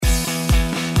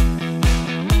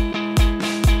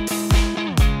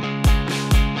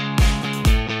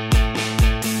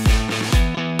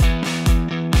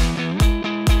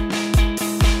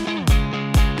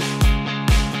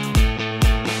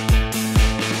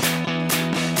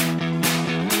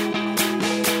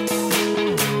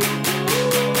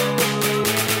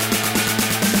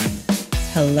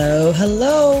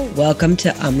Hello. Welcome to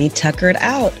Ummi Tuckered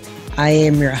Out. I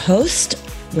am your host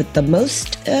with the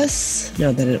mostess.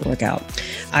 No, that didn't work out.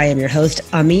 I am your host,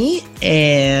 Ummi,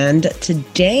 and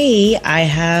today I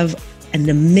have an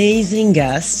amazing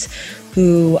guest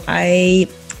who I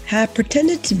have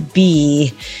pretended to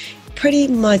be pretty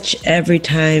much every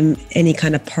time any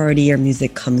kind of party or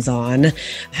music comes on. I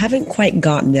haven't quite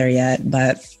gotten there yet,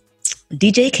 but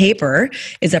DJ Caper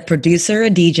is a producer, a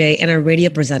DJ, and a radio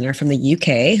presenter from the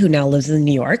UK who now lives in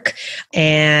New York.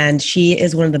 And she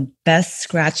is one of the best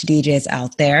scratch DJs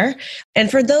out there. And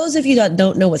for those of you that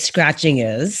don't know what scratching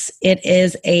is, it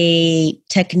is a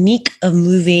technique of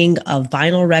moving a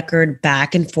vinyl record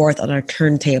back and forth on a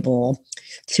turntable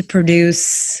to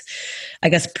produce, I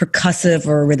guess, percussive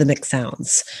or rhythmic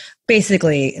sounds.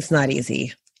 Basically, it's not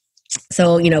easy.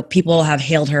 So, people have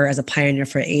hailed her as a pioneer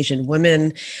for Asian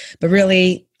women, but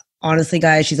really, honestly,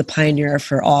 guys, she's a pioneer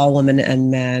for all women and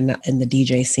men in the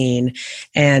DJ scene.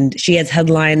 And she has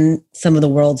headlined some of the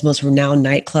world's most renowned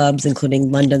nightclubs,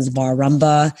 including London's Bar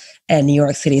Rumba and New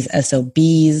York City's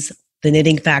SOBs, The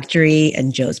Knitting Factory,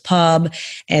 and Joe's Pub.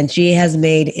 And she has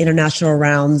made international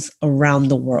rounds around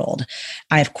the world.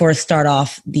 I, of course, start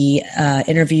off the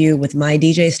interview with my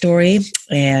DJ story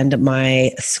and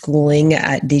my schooling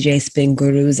at DJ Spin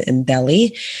Gurus in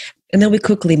Delhi. And then we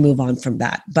quickly move on from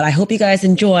that. But I hope you guys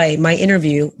enjoy my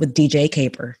interview with DJ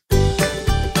Caper.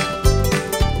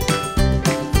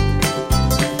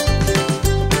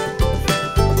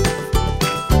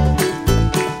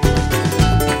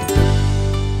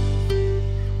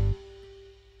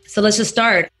 So let's just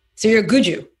start. So you're a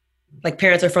Guju, like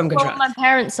parents are from Gujarat. Well, my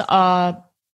parents are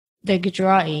the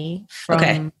Gujarati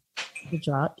from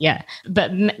Gujarat, yeah.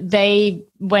 But they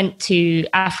went to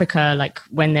Africa like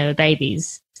when they were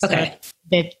babies. So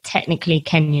they're technically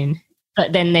Kenyan,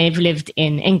 but then they've lived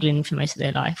in England for most of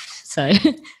their life. So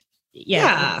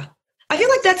yeah. I feel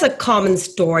like that's a common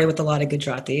story with a lot of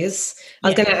Gujaratis. I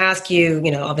was going to ask you,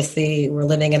 obviously we're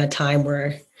living in a time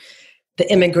where the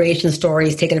immigration story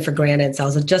is taken for granted. So I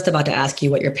was just about to ask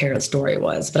you what your parents' story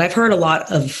was, but I've heard a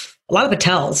lot of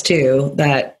Patels too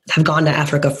that have gone to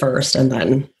Africa first and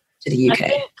then to the UK. I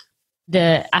think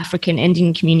the African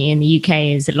Indian community in the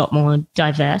UK is a lot more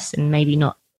diverse, and maybe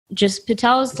not just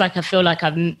Patels. Like I feel like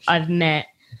I've met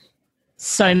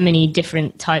so many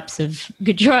different types of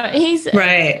Gujaratis.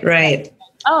 Right.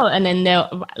 Oh, and then they're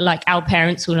like our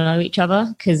parents will know each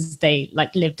other because they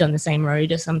like lived on the same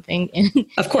road or something.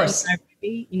 Of course.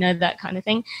 That kind of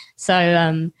thing. So,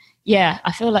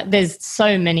 I feel like there's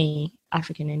so many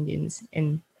African Indians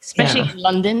especially in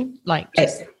London. Like,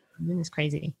 London is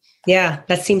crazy. Yeah,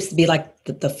 that seems to be like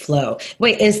the flow.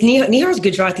 Wait, is Nihar's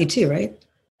Gujarati too, right?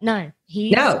 No.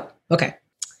 No. Okay.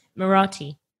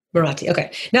 Marathi.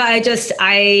 Okay. No,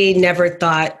 I never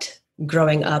thought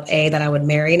growing up, that I would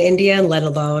marry an Indian, let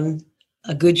alone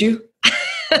a Guju.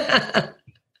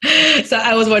 So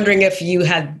I was wondering if you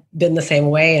had been the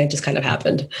same way and it just kind of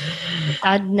happened.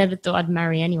 I'd never thought I'd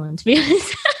marry anyone, to be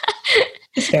honest.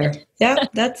 It's fair. Yeah,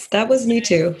 that was me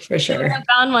too, for sure. When I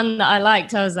found one that I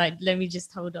liked, I was like, let me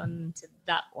just hold on to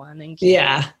that one. And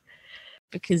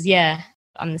because,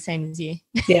 I'm the same as you.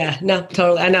 Yeah, no,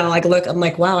 totally. I know. Like, look, I'm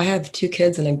like, wow, I have 2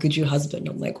 kids and a Guju husband.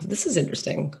 I'm like, well, this is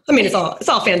interesting. I mean, it's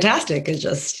all fantastic. It's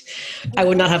just, I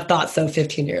would not have thought so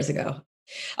 15 years ago.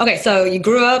 Okay, so you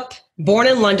grew up, born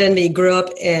in London, but you grew up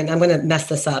in, I'm going to mess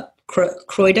this up,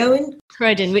 Croydon?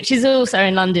 Croydon, which is also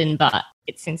in London, but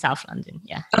it's in South London,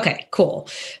 yeah. Okay, cool.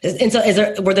 And so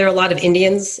were there a lot of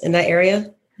Indians in that area?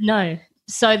 No.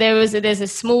 So there's a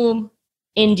small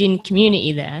Indian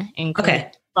community there in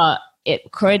Croydon, but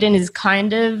Croydon is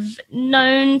kind of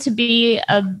known to be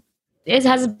it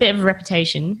has a bit of a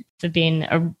reputation for being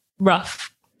a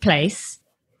rough place.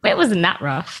 But it wasn't that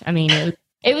rough. I mean,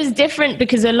 it was different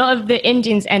because a lot of the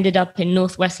Indians ended up in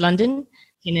northwest London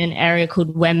in an area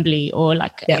called Wembley or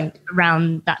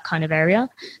around that kind of area.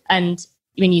 And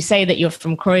when you say that you're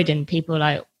from Croydon, people are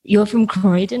like, you're from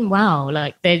Croydon? Wow.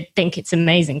 Like they think it's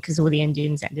amazing because all the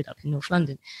Indians ended up in North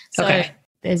London. So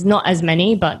there's not as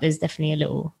many, but there's definitely a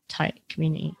little tight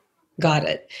community. Got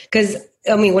it. Because,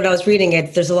 I mean, when I was reading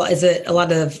it, is it a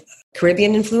lot of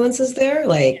Caribbean influences there?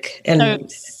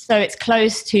 So it's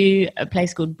close to a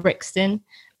place called Brixton.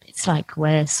 It's like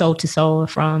where Soul to Soul are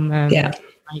from. A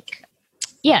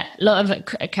lot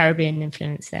of Caribbean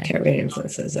influence there. Caribbean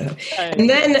influences. And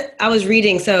then I was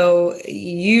reading, so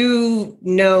you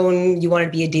wanted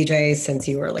to be a DJ since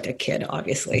you were like a kid,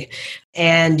 obviously.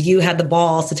 And you had the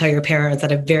balls to tell your parents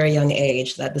at a very young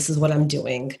age that this is what I'm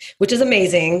doing, which is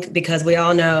amazing because we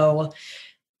all know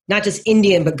not just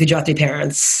Indian, but Gujarati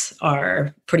parents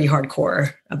are pretty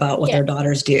hardcore about what their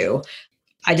daughters do.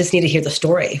 I just need to hear the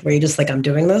story? Were you just like, I'm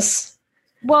doing this?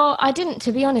 Well,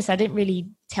 to be honest, I didn't really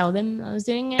tell them I was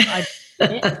doing it. I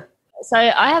did it. So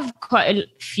I have quite a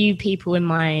few people in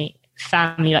my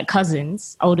family, like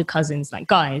cousins, older cousins, like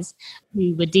guys,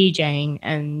 who were DJing.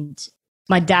 And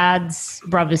my dad's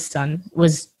brother's son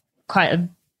was quite a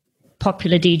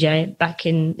popular DJ back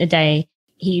in the day.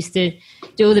 He used to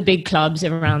do all the big clubs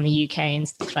around the UK and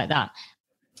stuff like that.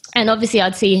 And obviously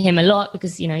I'd see him a lot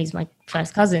because, he's my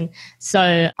first cousin.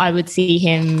 So I would see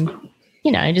him,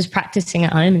 just practicing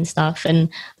at home and stuff. And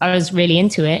I was really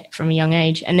into it from a young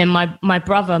age. And then my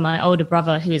brother, my older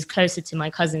brother, who is closer to my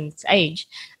cousin's age,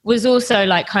 was also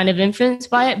like kind of influenced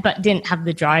by it, but didn't have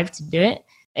the drive to do it.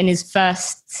 In his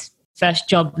first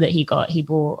job that he got, he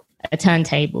bought a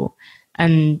turntable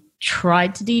and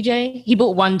tried to DJ. He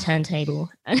bought one turntable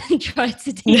and tried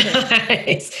to DJ.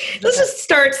 Nice. Let's just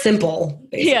start simple.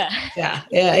 Basically. Yeah.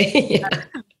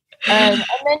 And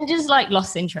then just like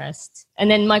lost interest. And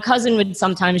then my cousin would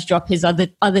sometimes drop his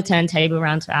other turntable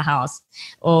around to our house,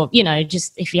 or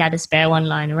just if he had a spare one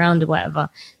lying around or whatever.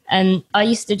 And I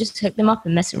used to just hook them up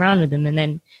and mess around with them. And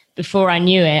then before I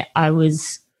knew it, I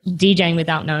was DJing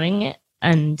without knowing it.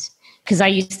 And because I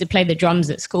used to play the drums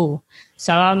at school,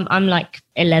 so I'm like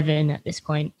 11 at this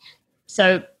point.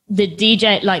 So the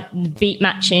DJ, like beat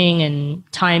matching and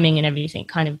timing and everything,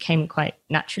 kind of came quite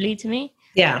naturally to me.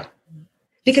 Yeah.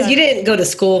 Because you didn't go to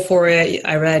school for it.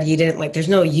 I read you didn't there's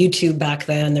no YouTube back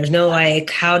then. There's no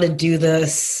how to do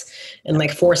this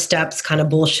and 4 steps kind of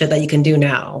bullshit that you can do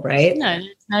now, right? No, there's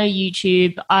no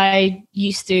YouTube. I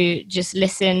used to just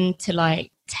listen to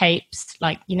tapes,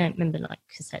 remember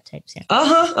cassette tapes? Yeah.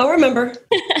 I remember.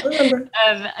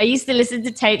 I used to listen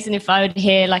to tapes, and if I would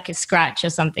hear a scratch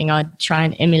or something, I'd try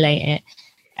and emulate it.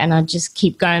 And I'd just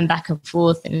keep going back and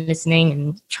forth and listening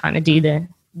and trying to do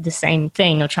the same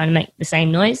thing or trying to make the same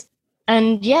noise.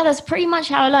 And yeah, that's pretty much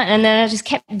how I learned. And then I just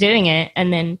kept doing it.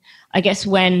 And then I guess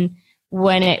when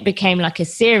it became a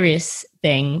serious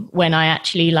thing, when I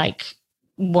actually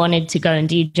wanted to go and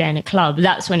DJ in a club,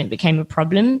 that's when it became a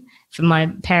problem for my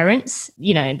parents.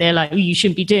 They're like, oh, you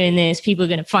shouldn't be doing this. People are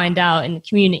going to find out in the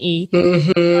community.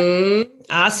 Mm-hmm.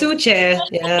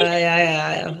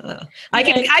 Yeah.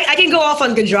 I can go off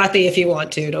on Gujarati if you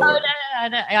want to. Don't worry.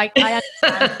 No. I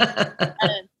understand.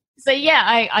 So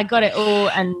yeah, I got it all.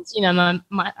 And,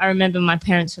 I remember my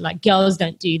parents were like, girls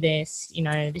don't do this,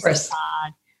 this is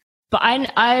hard. But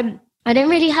I didn't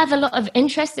really have a lot of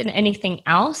interest in anything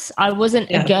else. I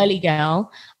wasn't a girly girl.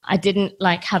 I didn't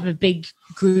have a big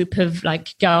group of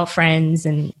girlfriends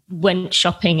and went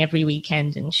shopping every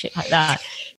weekend and shit like that.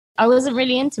 I wasn't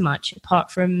really into much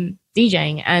apart from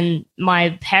DJing, and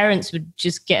my parents would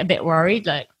just get a bit worried,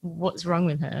 what's wrong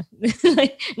with her? It's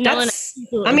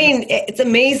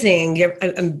amazing. You're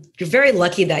very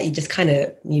lucky that you just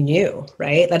you knew,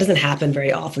 right? That doesn't happen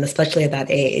very often, especially at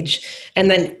that age. And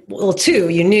then, too,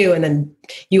 you knew, and then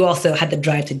you also had the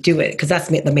drive to do it, because that's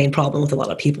the main problem with a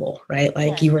lot of people, right?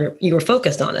 You were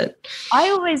focused on it. I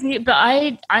always knew, but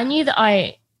I knew that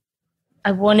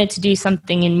I wanted to do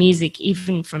something in music,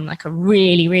 even from a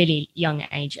really, really young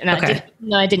age. And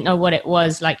I didn't know what it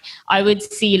was. I would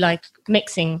see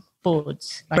mixing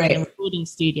boards, in a recording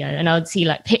studio, and I would see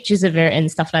pictures of it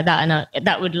and stuff like that. And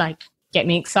that would get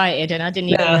me excited. And I didn't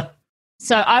even.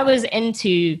 So I was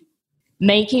into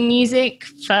making music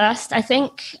first, I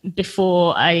think,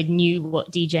 before I knew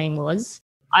what DJing was.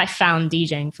 I found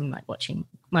DJing from watching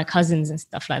my cousins and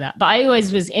stuff like that. But I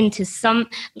always was into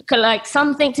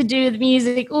something to do with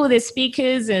music. Oh, there's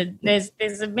speakers and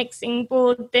there's a mixing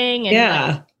board thing.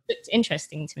 And it's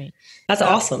interesting to me. That's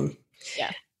awesome.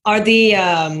 Yeah. Are the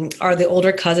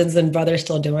older cousins and brothers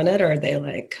still doing it, or are they all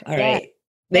right?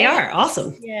 They are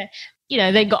awesome. Yeah.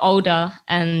 They got older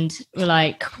and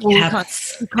were we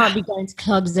can't be going to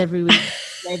clubs every week.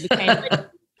 They became a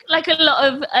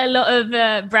lot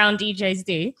of brown DJs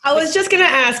do. I was just going to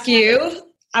ask you.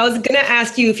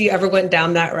 If you ever went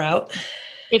down that route.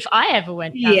 If I ever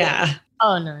went down that route.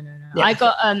 Oh, no. Yeah. I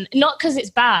got, not because it's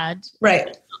bad. Right.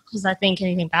 Not because I think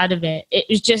anything bad of it. It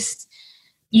was just,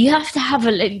 you have to have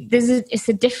it's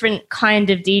a different kind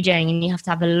of DJing, and you have to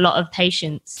have a lot of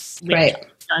patience. Which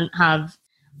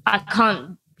I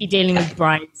can't be dealing with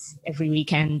brides every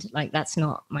weekend. That's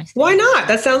not my style. Why not?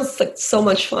 That sounds so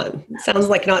much fun. It sounds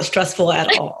not stressful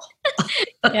at all.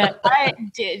 Yeah,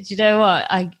 do you know what?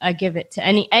 I give it to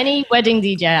any wedding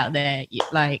DJ out there.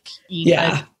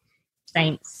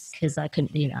 Thanks, because I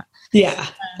couldn't do that. Yeah,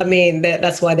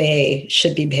 that's why they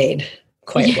should be paid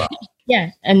quite well.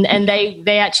 Yeah, and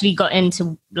they actually got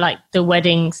into the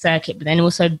wedding circuit, but then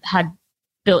also had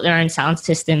built their own sound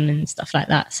system and stuff like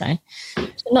that. So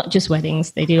not just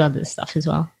weddings, they do other stuff as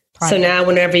well. So now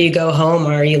whenever you go home,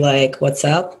 are you like, what's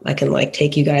up? I can like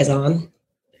take you guys on?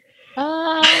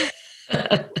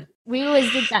 We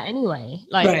always did that anyway.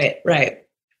 Like, right.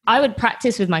 I would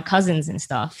practice with my cousins and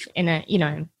stuff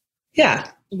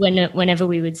yeah. Whenever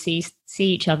we would see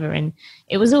each other, and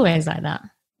it was always like that.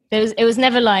 It was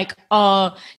never like,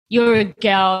 oh, you're a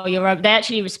girl, they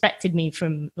actually respected me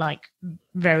from like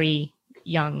very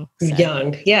young. So.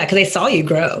 Young. Yeah. Cause they saw you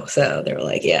grow. So they were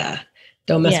like, yeah,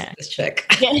 don't mess with this chick.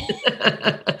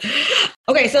 Yeah.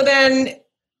 Okay. So then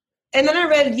I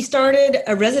read you started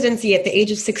a residency at the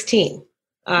age of 16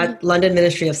 at London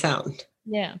Ministry of Sound.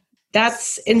 Yeah.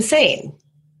 That's insane.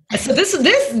 So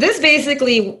this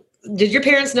basically, did your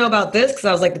parents know about this? Cause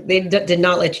I was like, they did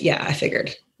not let you. Yeah, I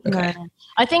figured. Okay. No.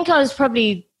 I think I was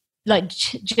probably like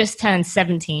just turned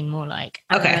 17 more like.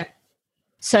 Okay.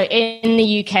 So in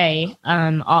the UK,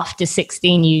 after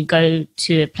 16, you go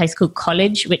to a place called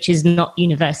college, which is not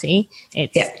university.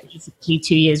 It's basically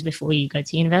 2 years before you go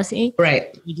to university.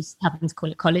 Right. You just happen to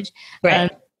call it college.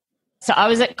 Right. So I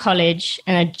was at college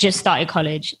and I just started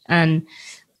college, and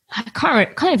I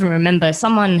can't even remember.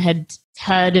 Someone had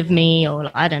heard of me, or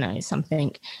I don't know,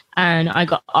 something. And I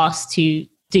got asked to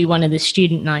do one of the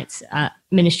student nights at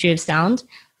Ministry of Sound.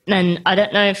 And I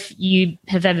don't know if you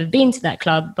have ever been to that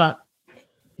club, but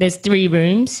there's 3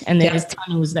 rooms and there's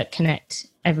tunnels that connect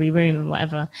every room and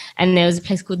whatever. And there was a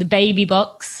place called the Baby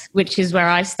Box, which is where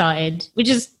I started, which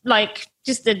is like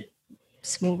just a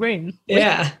small room.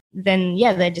 Yeah. Then,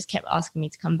 they just kept asking me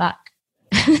to come back.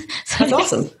 So that's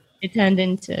awesome. It turned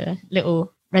into a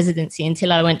little residency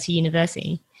until I went to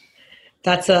university.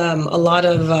 That's a lot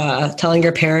of telling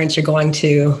your parents you're going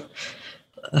to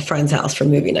a friend's house for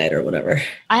movie night or whatever.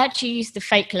 I actually used to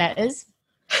fake letters.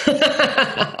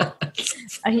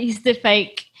 I used to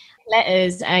fake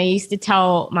letters. And I used to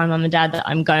tell my mum and dad that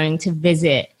I'm going to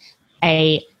visit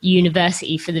a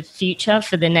university for the future,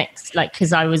 for the next, like,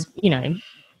 because I was, looking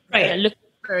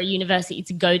for a university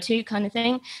to go to kind of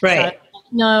thing. Right. So,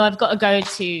 no, I've got to go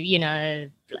to,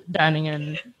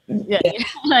 Birmingham.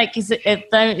 Like, this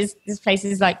place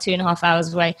is like 2.5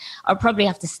 hours away. I'll probably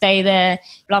have to stay there,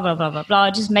 blah, blah, blah, blah,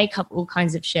 blah. Just make up all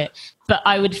kinds of shit. But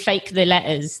I would fake the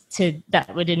letters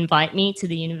that would invite me to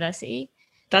the university.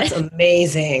 That's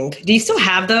amazing. Do you still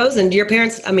have those? And your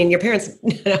parents,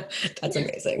 that's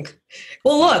amazing.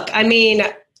 Well, look,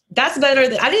 that's better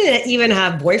than, I didn't even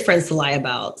have boyfriends to lie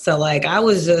about. So like, I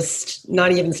was just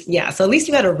not even, so at least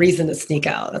you had a reason to sneak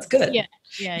out. That's good. Yeah.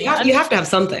 You have to have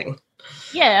something.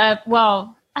 Yeah.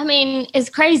 Well, it's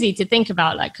crazy to think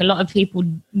about. Like, a lot of people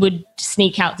would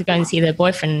sneak out to go and see their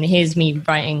boyfriend, and here's me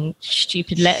writing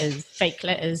stupid letters, fake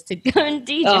letters to go and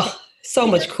DJ. Oh, so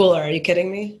much cooler. Are you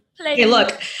kidding me? Hey,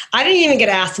 look, I didn't even get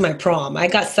asked to my prom. I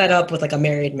got set up with like a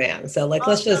married man. So like,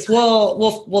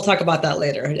 we'll talk about that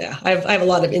later. Yeah. I have a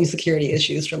lot of insecurity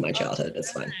issues from my childhood.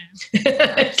 It's fine.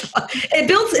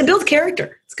 It builds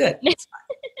character. It's good.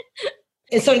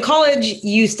 And so in college,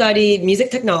 you studied music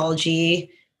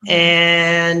technology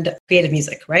and creative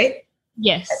music, right?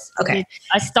 Yes. Okay.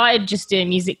 I started just doing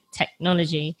music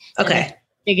technology. Okay.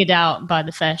 Figured out by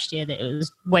the first year that it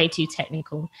was way too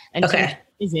technical and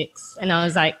physics, and I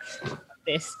was like,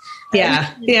 this.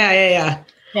 Yeah.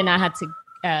 Then I had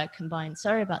to combine.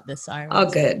 Sorry about the sirens. All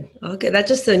good. That's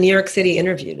just a New York City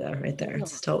interview, though, right there.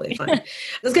 It's totally fine. I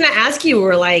was going to ask you,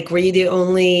 were you the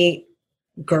only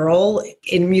girl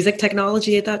in music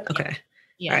technology at that? Okay.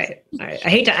 Yeah. All right. I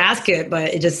hate to ask it,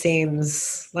 but it just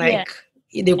seems like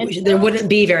there wouldn't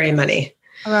be very many.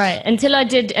 All right. Until I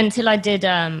did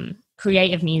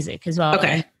creative music as well.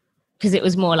 Okay. Because it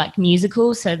was more like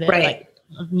musical. So there were like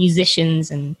musicians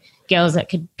and girls that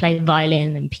could play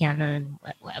violin and piano and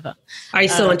whatever. Are you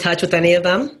still in touch with any of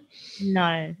them?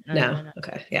 No.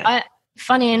 Okay. Yeah.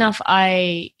 Funny enough,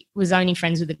 I was only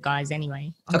friends with the guys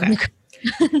anyway. Okay.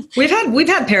 We've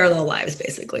had parallel lives,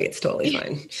 basically. It's totally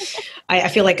fine. I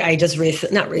feel like I just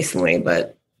not recently,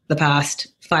 but the past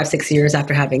 5-6 years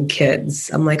after having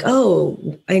kids, I'm like,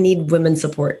 oh, I need women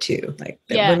support too. Like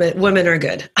women are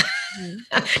good.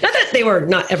 Not that they were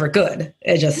not ever good.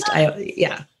 It just,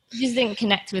 You just didn't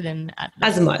connect with them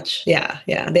as much. Yeah.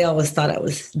 They always thought I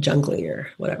was jungly or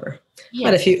whatever.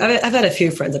 Yeah. I've had a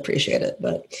few friends appreciate it,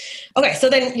 but okay. So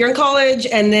then you're in college,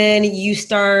 and then you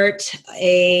start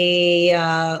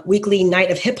a weekly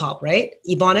night of hip hop, right?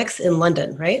 Ebonics in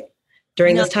London, right?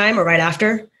 During this time or right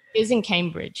after? It was in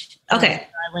Cambridge. Okay.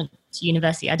 I went to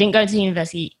university. I didn't go to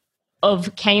university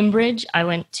of Cambridge, I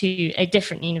went to a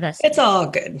different university. It's all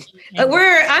good.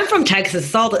 I'm from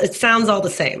Texas. It sounds all the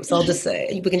same. So I'll just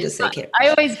say, we can just say Cambridge. I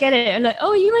always get it. I'm like,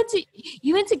 oh,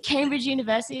 you went to Cambridge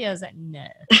University? I was like, no.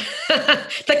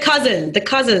 the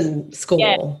cousin school.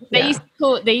 Yeah, they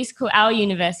used to call our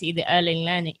university the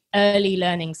Early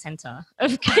Learning Center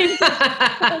of Cambridge.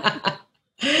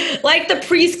 Like the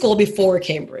preschool before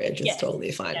Cambridge is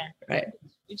totally fine, right?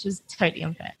 Which is totally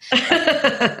unfair.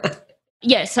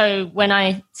 Yeah, so when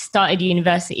I started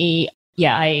university,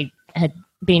 I had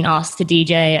been asked to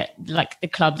DJ at like the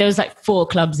club. There was like 4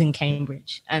 clubs in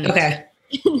Cambridge. And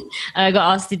I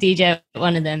got asked to DJ at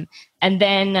one of them. And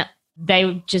then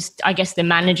they just, I guess the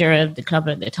manager of the club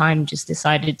at the time just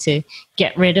decided to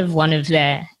get rid of one of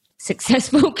their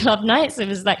successful club nights. It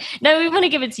was like, no, we want to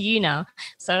give it to you now.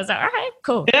 So I was like, all right,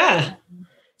 cool. Yeah.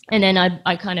 And then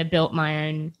I kind of built my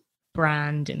own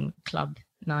brand and club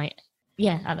night.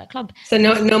 Yeah, at that club. So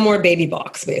no more Baby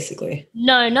Box, basically.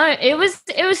 No, it was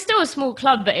still a small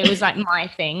club, but it was like my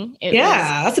thing.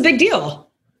 That's a big deal.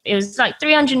 It was like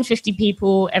 350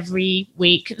 people every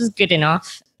week. It was good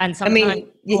enough. And sometimes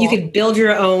you could build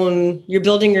your own. You're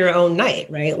building your own night,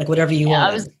 right? Like whatever you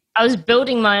want. I was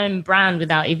building my own brand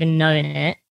without even knowing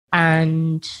it,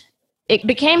 and it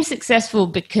became successful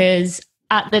because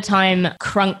at the time,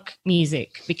 crunk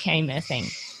music became a thing.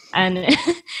 And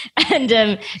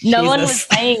no one was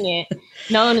playing it.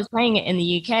 No one was playing it in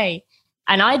the UK.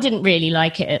 And I didn't really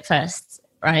like it at first,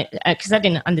 right? Because I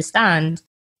didn't understand.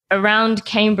 Around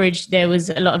Cambridge, there was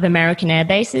a lot of American air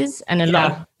bases, and a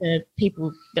lot of the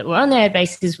people that were on the air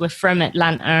bases were from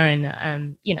Atlanta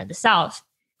and, the South.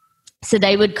 So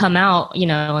they would come out,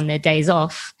 on their days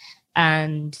off,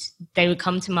 and they would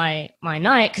come to my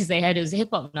night because they heard it was a hip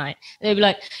hop night. They'd be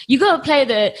like, "You gotta play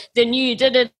the new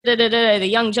the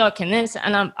Young Jock and this,"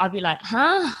 and I'd be like,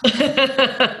 "Huh?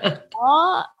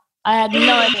 What?" I had no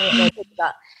idea what they were talking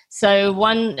about. So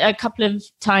a couple of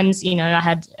times, I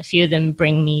had a few of them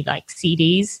bring me like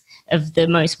CDs of the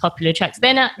most popular tracks.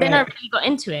 Then I really got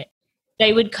into it.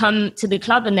 They would come to the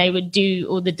club and they would do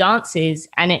all the dances,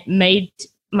 and it made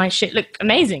my shit look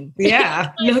amazing.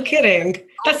 Yeah, no kidding.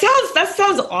 That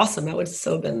sounds awesome. I would have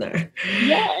so been there.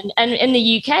 Yeah, and in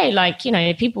the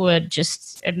UK, people were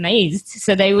just amazed.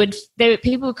 So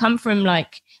people would come from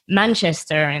like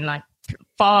Manchester and like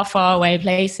far, far away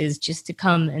places just to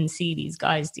come and see these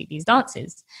guys do these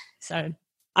dances. So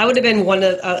I would have been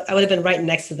I would have been right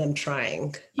next to them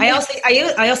trying. Yeah.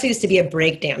 I also used to be a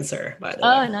break dancer, by the way.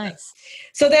 Oh, nice.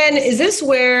 So then, is this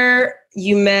where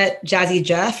you met Jazzy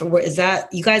Jeff, or is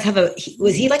that you guys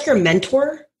was he like your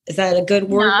mentor? Is that a good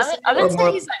word? No, I would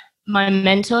say he's like my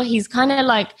mentor. He's kind of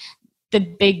like the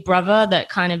big brother that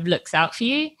kind of looks out for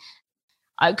you.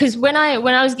 Because when I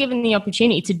was given the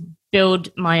opportunity to build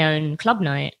my own club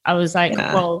night, I was like,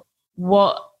 well,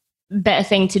 what better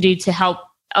thing to do to help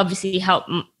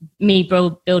me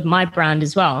build my brand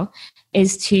as well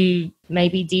is to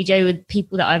maybe DJ with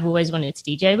people that I've always wanted to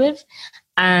DJ with.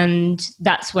 And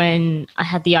that's when I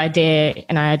had the idea,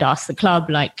 and I had asked the club,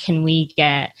 like, can we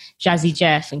get Jazzy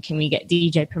Jeff, and can we get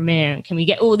DJ Premier, and can we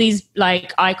get all these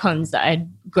like icons that I'd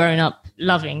grown up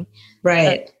loving,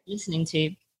 listening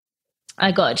to.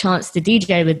 I got a chance to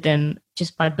DJ with them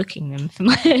just by booking them for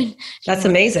my own. That's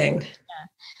amazing. Yeah.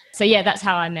 So yeah, that's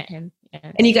how I met him.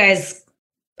 Yeah. And you guys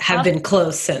have been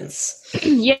close since.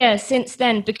 Yeah, since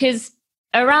then, because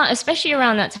especially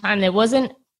around that time, there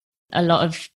wasn't a lot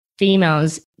of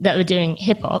females that were doing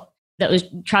hip hop that was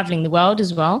traveling the world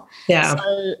as well. Yeah.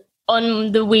 So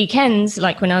on the weekends,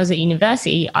 like when I was at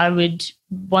university,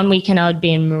 one weekend I would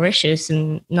be in Mauritius,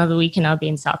 and another weekend I'd be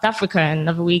in South Africa, and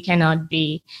another weekend I'd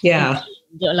be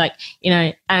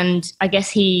and I guess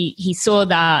he saw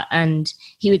that, and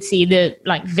he would see the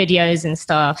like videos and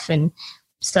stuff, and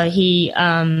so he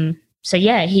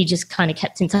just kind of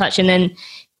kept in touch. And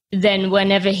then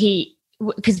whenever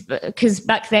because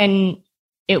back then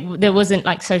there wasn't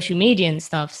like social media and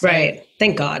stuff. So right.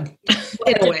 Thank God.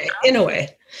 in a way.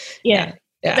 Yeah.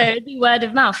 So it'd be word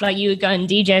of mouth. Like you would go and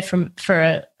DJ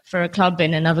for a club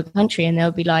in another country, and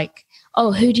they'll be like,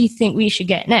 "Oh, who do you think we should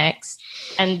get next?"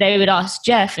 And they would ask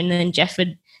Jeff, and then Jeff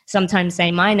would sometimes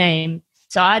say my name.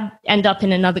 So I'd end up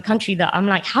in another country that I'm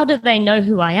like, how do they know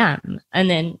who I am? And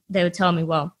then they would tell me,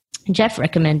 well, Jeff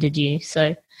recommended you.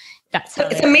 So that's how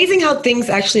it's amazing how things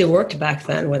actually worked back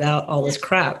then without all this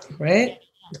crap, right?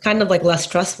 It's kind of like less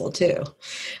stressful too.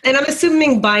 And I'm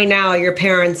assuming by now your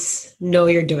parents know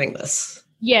you're doing this.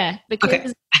 Yeah,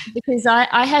 because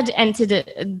I had entered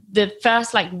the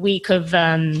first like week of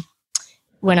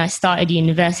when I started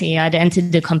university, I'd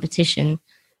entered the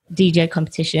DJ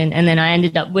competition, and then I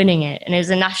ended up winning it, and it was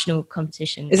a national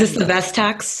competition. Is this the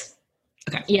Vestax?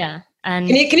 Okay. Yeah. And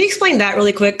can you explain that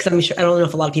really quick? Because I'm sure I don't know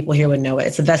if a lot of people here would know it.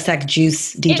 It's the Vestax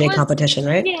Juice DJ competition,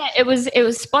 right? Yeah, it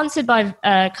was sponsored by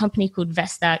a company called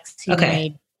Vestax, who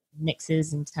made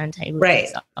mixes and turntables and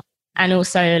stuff. And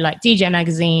also like DJ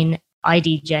Magazine,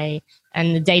 iDJ,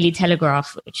 and the Daily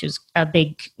Telegraph, which was a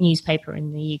big newspaper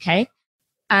in the UK.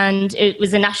 And it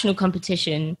was a national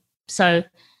competition. So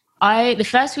the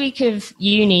first week of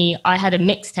uni, I had a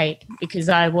mixtape because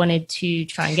I wanted to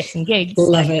try and get some gigs.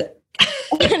 Love it.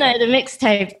 And I had a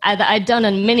mixtape that I'd done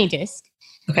on mini disc.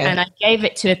 Okay. And I gave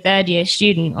it to a third year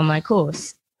student on my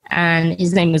course. And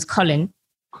his name was Colin.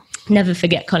 Never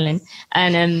forget Colin.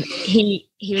 And he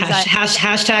was like...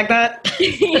 Hashtag that.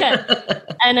 Yeah.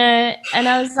 And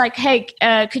I was like, hey,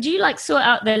 could you like sort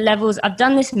out the levels? I've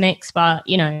done this mix, but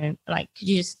you know, like, could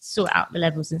you just sort out the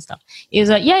levels and stuff? He was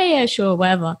like, yeah, sure,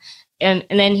 whatever. And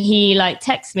then he like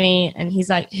texts me and he's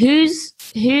like, who's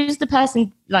the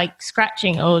person like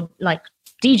scratching or like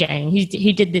DJing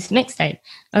who did this mixtape?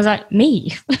 I was like,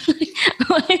 me.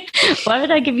 Why would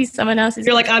I give you someone else's?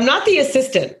 You're like, I'm not the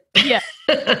assistant. Yeah.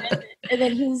 And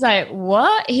then he was like,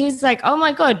 what? He was like, oh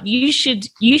my God, you should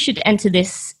enter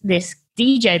this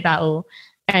DJ battle.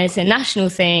 And it's a national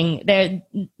thing. They're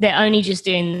only just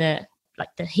doing the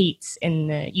heats in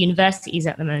the universities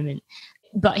at the moment.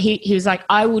 But he was like,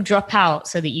 I will drop out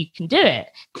so that you can do it,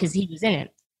 because he was in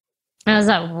it. And I was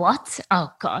like, what?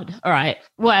 Oh God. All right,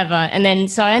 whatever. And then,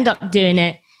 so I end up doing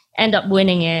it, end up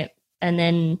winning it. And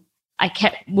then I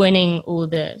kept winning all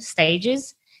the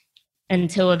stages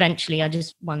until eventually I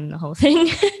just won the whole thing.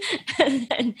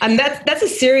 And that's a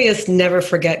serious never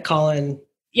forget, Colin.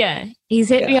 Yeah. He's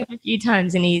hit me up a few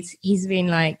times and he's been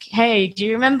like, hey, do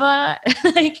you remember?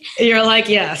 Like, you're like,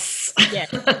 yes.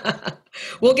 Yeah.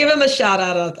 We'll give him a shout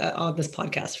out on this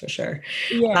podcast for sure.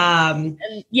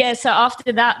 Yeah. So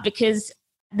after that, because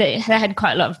they had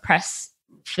quite a lot of press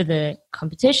for the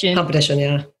competition.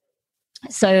 Yeah.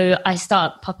 So I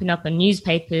start popping up on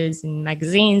newspapers and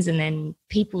magazines, and then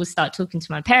people start talking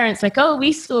to my parents like, oh,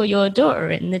 we saw your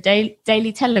daughter in the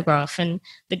Daily Telegraph and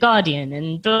The Guardian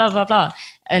and blah, blah, blah.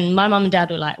 And my mum and dad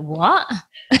were like, what?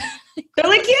 They're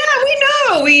like, yeah, we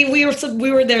know.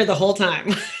 We were there the whole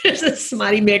time. It's a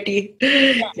smarty Mickey.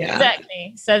 Yeah.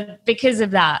 Exactly. So because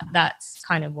of that, that's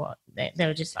kind of what they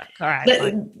were just like, all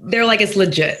right. They're like, it's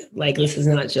legit. Like, this is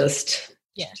not just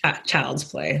child's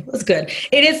play. That's good.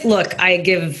 It is. Look, I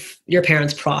give your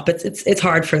parents prop. It's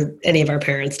hard for any of our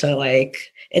parents to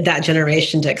like in that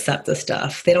generation to accept this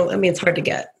stuff. They don't. I mean, it's hard to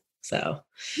get. So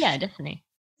yeah, definitely.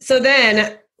 So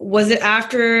then, was it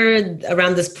after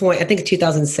around this point? I think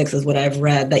 2006 is what I've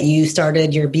read, that you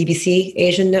started your BBC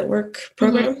Asian Network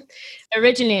program. Mm-hmm.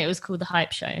 Originally, it was called The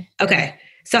Hype Show. Okay,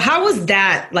 so how was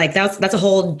that? Like that's a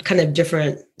whole kind of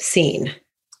different scene.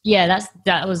 Yeah,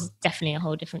 that was definitely a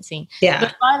whole different scene. Yeah.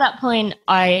 But by that point,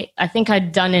 I think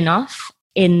I'd done enough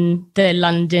in the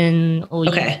London or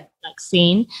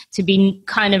scene to be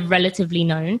kind of relatively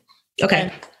known.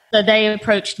 Okay. So they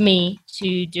approached me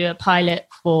to do a pilot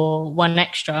for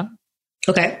 1Xtra.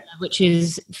 Okay. Which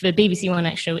is for BBC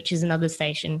 1Xtra, which is another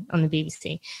station on the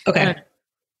BBC. Okay.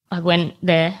 I went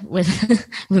there with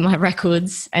with my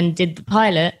records and did the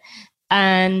pilot,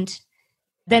 and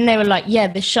then they were like, yeah,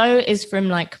 the show is from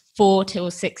like 4 till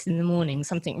 6 in the morning,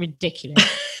 something ridiculous.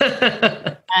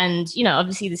 And, you know,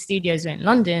 obviously the studios are in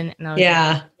London, and I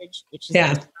was which is 6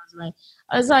 hours away.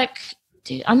 I was like,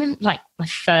 dude, I'm in like my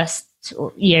first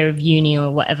year of uni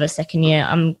or whatever, second year.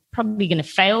 I'm probably going to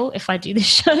fail if I do this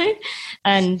show.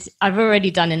 And I've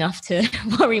already done enough to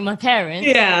worry my parents.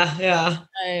 Yeah, yeah.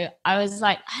 So I was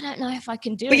like, I don't know if I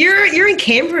can do it. But you're in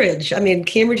Cambridge. I mean,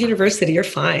 Cambridge University, you're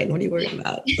fine. What are you worried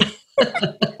about?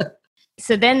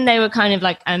 So then they were kind of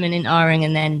like umming and ahhing,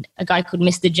 and then a guy called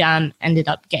Mr. Jam ended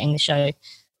up getting the show.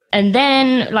 And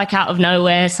then like out of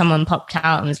nowhere, someone popped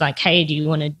out and was like, hey, do you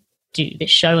want to do this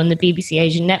show on the BBC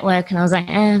Asian Network? And I was like,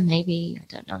 maybe, I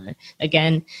don't know,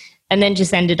 again. And then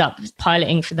just ended up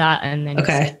piloting for that, and then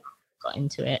got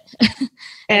into it.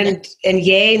 and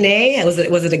yay, nay, was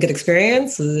it a good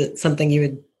experience? Was it something you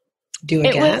would do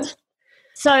again?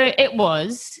 It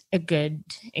was a good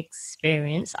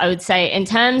experience, I would say, in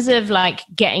terms of like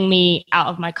getting me out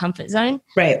of my comfort zone.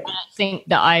 Right. I don't think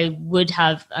that I would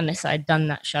have unless I'd done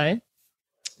that show,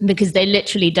 because they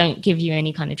literally don't give you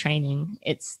any kind of training.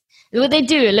 Well, they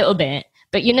do a little bit,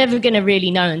 but you're never going to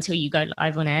really know until you go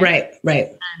live on air. Right.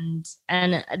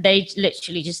 And they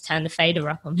literally just turned the fader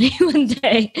up on me one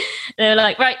day. They were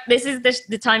like, right, this is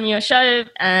the time of your show,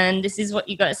 and this is what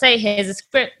you got to say. Here's a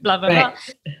script, blah, blah, blah.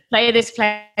 Play this,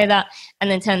 play that,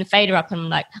 and then turn the fader up, and I'm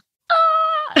like,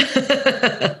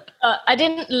 I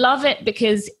didn't love it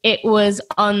because it was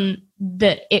on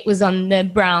that it was on the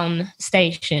Brown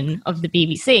station of the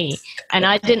BBC. And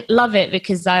I didn't love it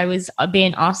because I was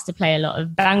being asked to play a lot of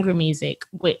Bhangra music,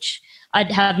 which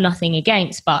I'd have nothing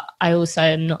against, but I also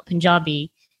am not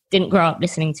Punjabi, didn't grow up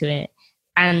listening to it,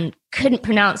 and couldn't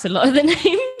pronounce a lot of the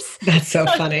names. That's so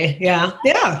funny. Yeah.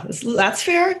 Yeah. That's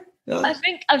fair. Yeah. I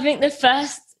think the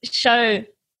first show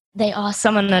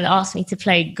someone that asked me to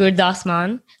play Gurdas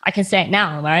Man. I can say it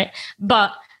now, right?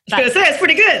 But I was going to say, it's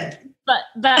pretty good. But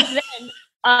back then,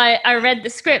 I read the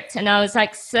script and I was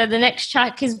like, so the next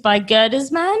track is by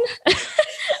Gurdas Man?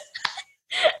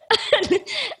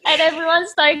 and everyone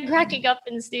started cracking up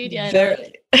in the studio.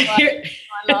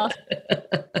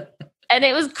 And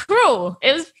it was cruel.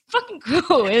 It was fucking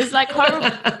cruel. It was like horrible.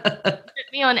 Put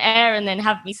me on air and then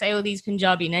have me say all these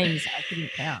Punjabi names that I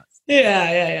couldn't pronounce.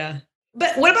 Yeah.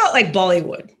 But what about like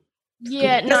Bollywood?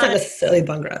 Yeah, that's not necessarily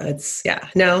Bhangra. It's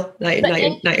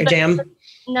not your jam.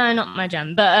 No, not my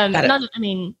jam. But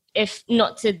if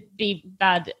not to be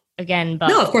bad again, but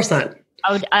no, of course not.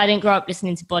 I didn't grow up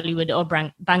listening to Bollywood or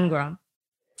Bhangra,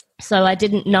 so I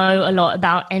didn't know a lot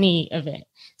about any of it.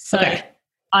 So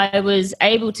I was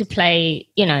able to play,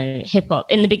 hip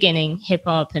hop in the beginning, hip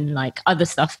hop and like other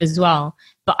stuff as well.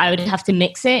 But I would have to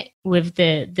mix it with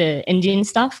the Indian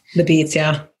stuff, the beats,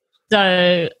 yeah.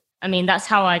 So that's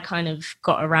how I kind of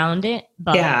got around it.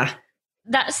 But yeah,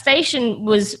 that station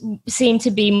seemed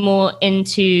to be more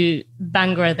into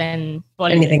Bhangra than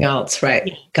Bollywood. Anything else, right?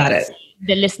 Yeah. Got it.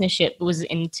 The listenership was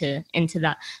into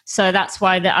that. So that's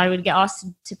why that I would get asked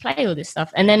to play all this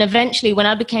stuff. And then eventually when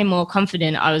I became more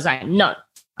confident, I was like, no,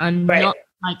 I'm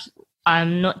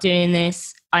not doing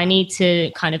this. I need to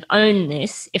kind of own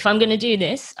this. If I'm going to do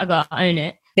this, I got to own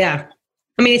it. Yeah.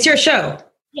 It's your show.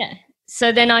 Yeah.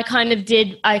 So then I kind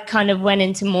of went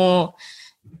into more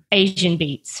Asian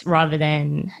beats rather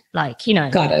than like,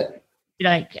 got it.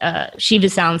 Like Shiva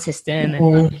Sound System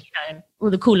and all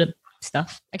the cooler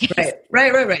stuff, I guess.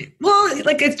 Right. Well,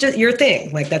 like it's just your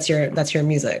thing. Like that's your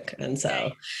music. And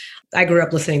so I grew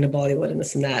up listening to Bollywood and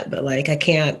this and that, but like I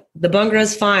can't. The Bhangra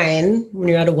is fine when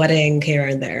you're at a wedding here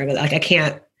and there, but like I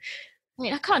can't.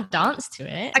 I can't dance to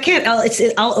it. I can't.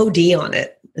 I'll OD on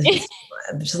it. It's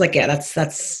just like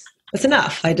that's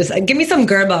enough. Give me some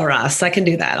Garba Ras. I can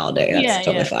do that all day. That's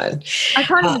totally fine. I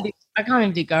can't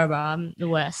even do Garba. I'm the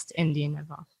worst Indian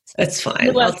ever. That's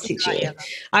fine. I'll teach you. Ever.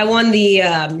 I won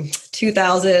the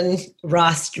 2000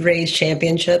 Ross Rage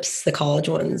Championships, the college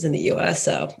ones in the U.S.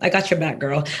 So I got your back,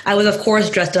 girl. I was, of course,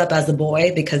 dressed up as the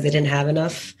boy because they didn't have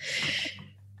enough.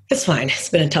 It's fine. It's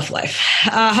been a tough life.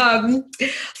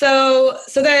 So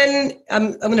then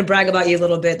I'm going to brag about you a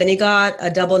little bit. Then you got a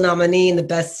double nominee in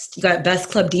best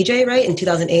club DJ, right? In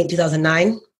 2008,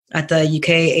 2009 at the UK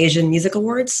Asian Music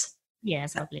Awards.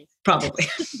 Yes, I believe. Probably.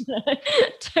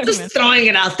 Just throwing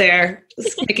it out there.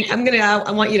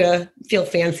 I want you to feel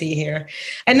fancy here.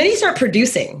 And then you start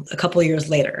producing a couple of years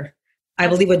later. I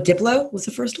believe what Diplo was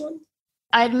the first one?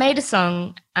 I'd made a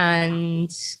song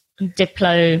and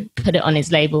Diplo put it on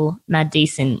his label, Mad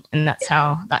Decent, and that's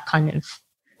how that kind of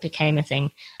became a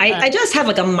thing. I just have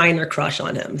like a minor crush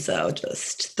on him, so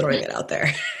just throwing it out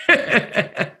there.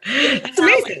 That's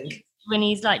amazing. When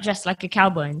he's like dressed like a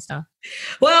cowboy and stuff.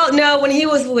 Well, no, when he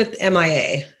was with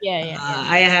MIA. Yeah.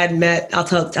 I had met, I'll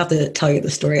have to tell you the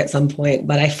story at some point,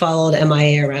 but I followed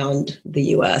MIA around the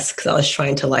US because I was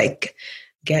trying to like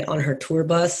get on her tour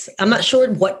bus. I'm not sure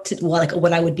what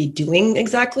I would be doing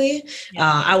exactly.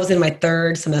 Yeah. I was in my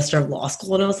third semester of law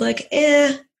school and I was like,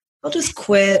 I'll just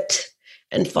quit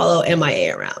and follow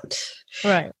MIA around.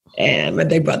 Right. And my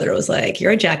big brother was like,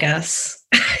 you're a jackass.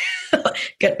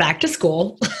 Get back to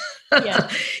school.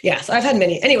 Yeah. So I've had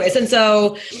many. Anyways, and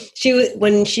so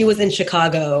when she was in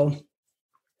Chicago,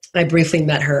 I briefly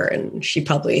met her, and she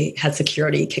probably had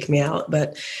security kick me out.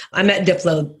 But I met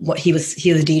Diplo. He was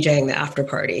DJing the after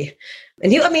party,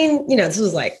 and this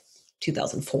was like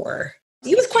 2004.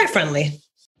 He was quite friendly.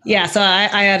 Yeah. So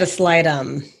I had a slight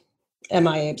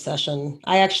MIA obsession.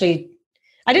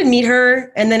 I did meet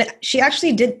her, and then she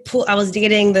actually did pull. I was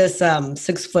dating this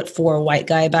 6'4" white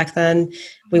guy back then.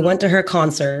 We went to her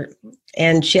concert,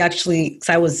 and she actually, because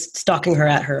I was stalking her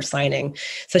at her signing,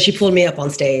 so she pulled me up on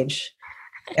stage,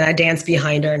 and I danced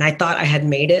behind her, and I thought I had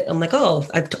made it. I'm like, oh,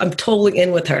 I'm totally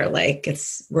in with her. Like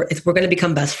we're going to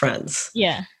become best friends.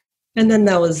 Yeah. And then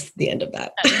that was the end of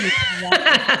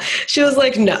that. She was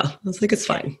like, no. I was like, it's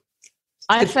fine.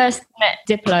 I first met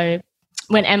Diplo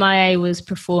when MIA was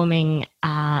performing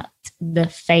at the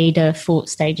Fader Fort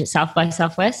stage at South by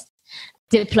Southwest.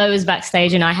 Diplo was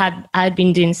backstage, and I had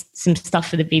been doing some stuff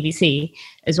for the BBC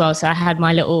as well. So I had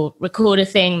my little recorder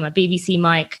thing, my BBC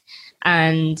mic,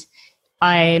 and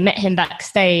I met him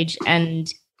backstage, and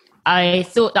I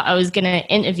thought that I was going to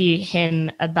interview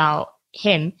him about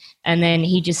him, and then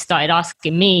he just started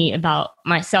asking me about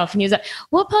myself, and he was like,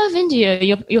 what part of India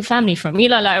are your family from? You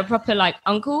know, like a proper like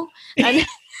uncle. And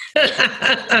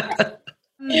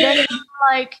then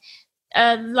like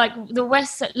the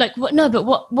West, like what? No, but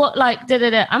what like da da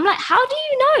da. I'm like, how do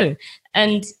you know?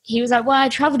 And he was like, well, I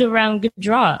traveled around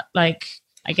Gujarat, like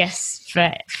I guess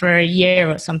for a year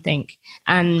or something,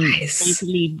 and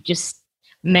basically just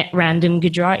met random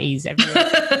Gujaratis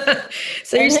everywhere.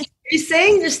 So you're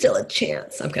saying there's still a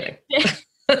chance? I'm kidding.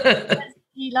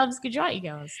 He loves Gujarati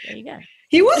girls. There you go.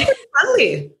 He was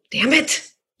friendly. Damn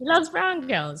it. He loves brown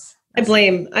girls. I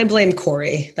blame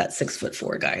Corey, that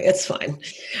 6'4" guy. It's fine.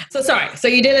 So sorry. So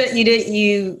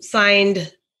you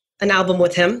signed an album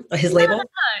with him, his label? No.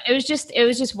 It was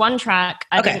just one track.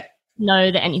 I didn't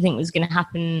know that anything was going to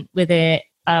happen with it.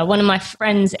 One of my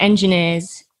friend's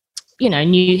engineers,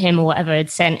 knew him or whatever, had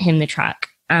sent him the track,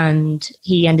 and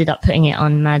he ended up putting it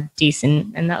on Mad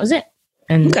Decent, and that was it.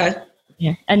 And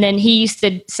yeah. And then he used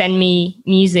to send me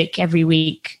music every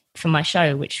week for my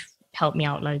show, which helped me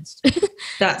out loads.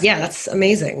 That's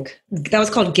amazing. That was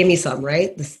called Gimme Some,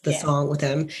 right? The song with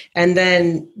him. And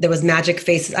then there was Magic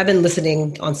Faces. I've been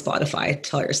listening on Spotify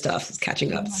to all your stuff. It's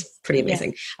catching up. It's pretty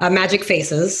amazing. Magic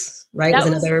Faces, right? Was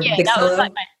another big solo. That was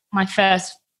like my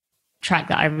first track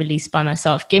that I released by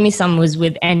myself. Gimme Some was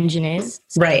with Engineers.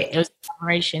 So right. It was a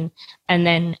collaboration. And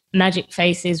then Magic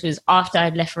Faces was after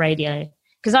I'd left radio.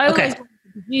 Because I always wanted to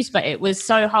produce, but it was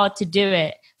so hard to do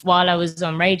it while I was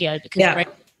on radio because radio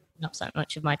took up so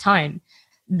much of my time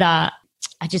that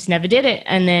I just never did it.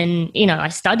 And then, I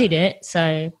studied it.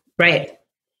 So right.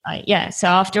 So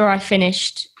after I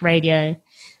finished radio,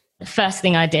 the first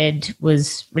thing I did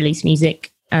was release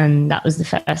music. And that was the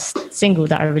first single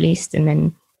that I released. And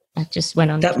then I just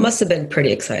went on. That must have been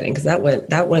pretty exciting because that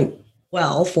went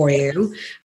well for you.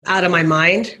 Out of My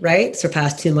Mind, right?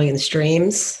 Surpassed 2 million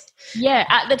streams. Yeah,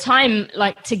 at the time,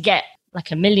 like to get like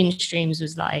 1 million streams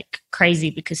was like crazy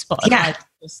because Spotify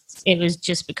it was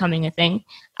just becoming a thing.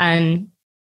 And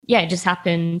it just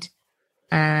happened.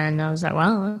 And I was like,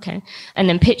 wow, okay. And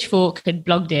then Pitchfork had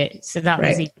blogged it. So that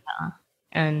was even better.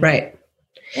 And right.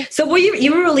 So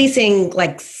you were releasing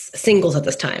like singles at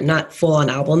this time, not full on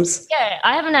albums? Yeah,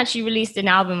 I haven't actually released an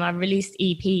album. I've released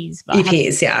EPs. But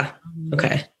EPs, yeah.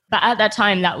 Okay. But at that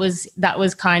time, that was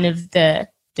kind of the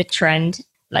trend.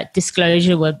 Like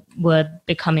Disclosure were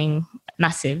becoming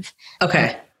massive.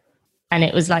 Okay. And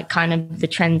it was like kind of the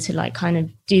trend to like kind of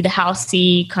do the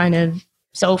housey kind of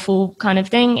soulful kind of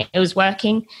thing. It was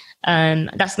working.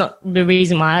 That's not the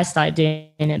reason why I started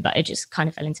doing it, but it just kind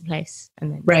of fell into place.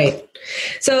 And then right.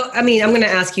 So, I'm going to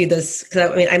ask you this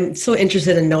because I'm so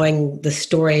interested in knowing the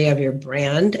story of your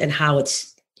brand and how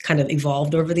it's kind of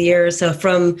evolved over the years. So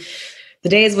from the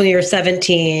days when you were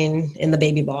 17 in the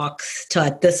baby box to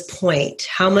at this point,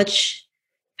 how much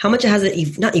has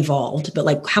it not evolved, but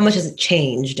like how much has it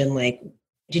changed? And like,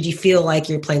 did you feel like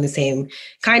you're playing the same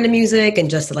kind of music and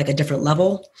just at like a different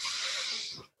level?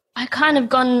 I kind of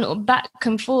gone back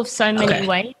and forth so many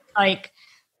ways. Like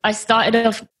I started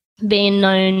off being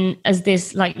known as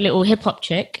this like little hip hop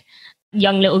chick,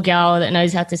 young little girl that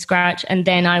knows how to scratch. And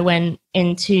then I went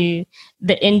into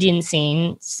the Indian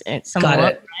scene somewhat,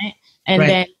 right? And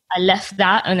then I left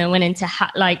that and then went into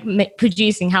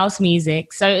producing house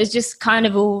music. So it was just kind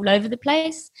of all over the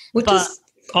place. Which is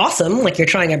awesome. Like you're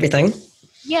trying everything.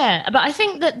 Yeah, but I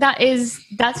think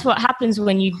that's what happens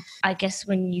when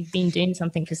you've been doing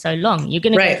something for so long. You're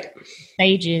going to go through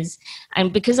stages.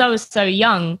 And because I was so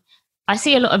young, I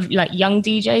see a lot of like young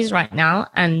DJs right now,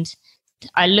 and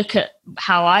I look at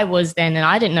how I was then, and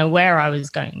I didn't know where I was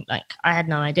going. Like I had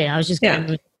no idea. I was just going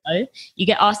with the flow. You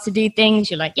get asked to do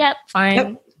things, you're like, yep,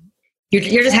 fine. Yep.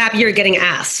 You're just happy you're getting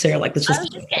asked. So you're like, I was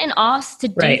just getting asked to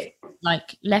do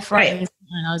like left, right, and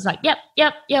I was like, yep.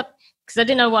 Because I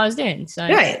didn't know what I was doing. So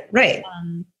right.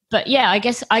 But yeah, I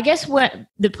guess what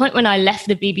the point when I left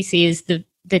the BBC is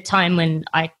the time when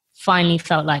I finally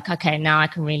felt like, okay, now I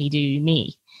can really do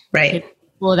me. Right. Because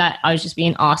before that, I was just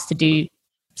being asked to do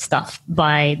stuff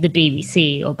by the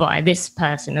BBC or by this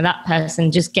person or that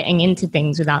person, just getting into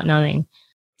things without knowing.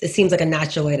 It seems like a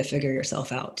natural way to figure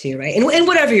yourself out too, right? And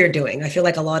whatever you're doing, I feel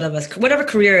like a lot of us, whatever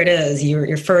career it is,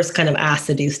 you're first kind of asked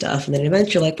to do stuff, and then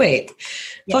eventually you're like, wait,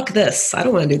 fuck this, I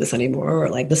don't want to do this anymore, or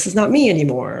like this is not me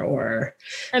anymore, or.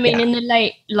 I mean, in the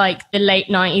late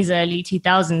 90s, early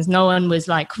 2000s, no one was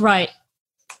like, right,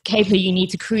 Caper, you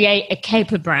need to create a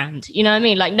Caper brand. You know what I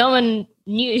mean? Like no one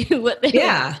knew what they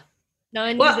were. No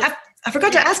one. Well, I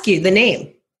forgot to ask you the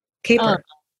name, Caper.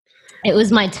 It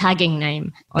was my tagging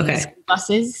name on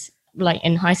buses, like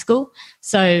in high school.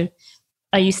 So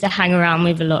I used to hang around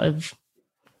with a lot of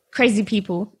crazy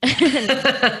people. No,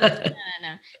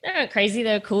 they weren't crazy.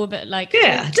 They were cool, but like,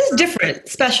 just different,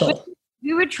 special.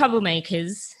 We were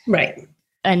troublemakers, right?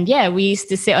 And yeah, we used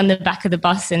to sit on the back of the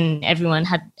bus, and everyone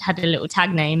had a little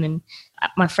tag name. And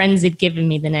my friends had given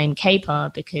me the name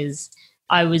Caper because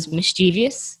I was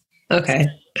mischievous. Okay.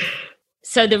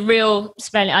 So the real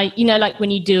spelling, like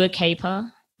when you do a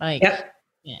caper, like,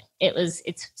 yeah,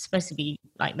 it's supposed to be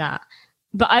like that.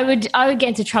 But I would get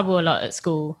into trouble a lot at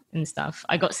school and stuff.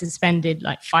 I got suspended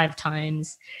like 5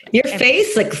 times. Your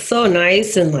face, like, so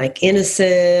nice and like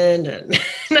innocent and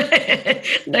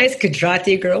nice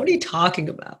Gujarati girl. What are you talking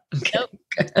about? Okay. Nope.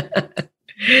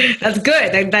 That's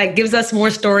good. That gives us more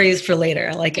stories for later.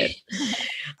 I like it.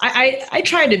 I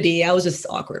tried to be. I was just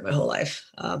awkward my whole life,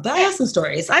 but I have some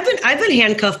stories. I've been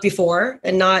handcuffed before,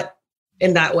 and not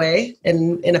in that way,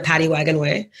 in a paddy wagon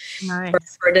way.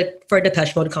 Nice. For a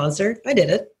Depeche Mode concert. I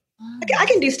did it. I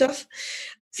can do stuff.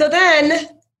 So then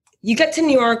you get to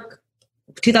New York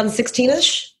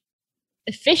 2016-ish?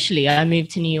 Officially, I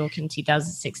moved to New York in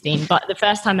 2016, but the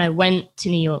first time I went to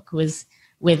New York was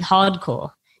with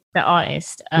Hardcore, the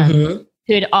artist, who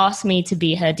had asked me to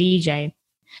be her DJ,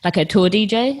 like a tour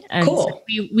DJ. And cool. So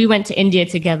we went to India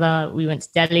together. We went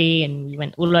to Delhi, and we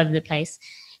went all over the place.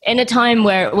 In a time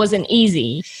where it wasn't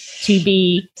easy to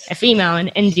be a female in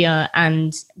India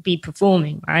and be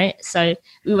performing, right? So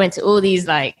we went to all these,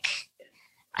 like,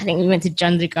 I think we went to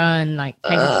Chandigarh and like,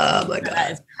 oh my God,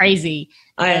 it's crazy.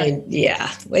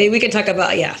 We can talk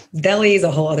about, Delhi is a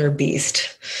whole other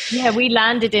beast. Yeah, we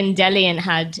landed in Delhi and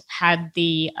had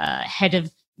the head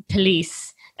of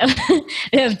police,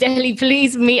 of Delhi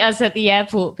police, meet us at the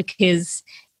airport because,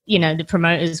 the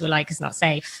promoters were like, it's not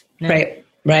safe. Right.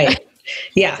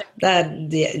 Yeah,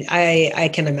 I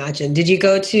can imagine. Did you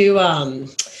go to,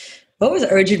 what was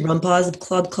Urgent Rumpa's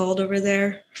club called over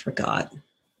there? I forgot.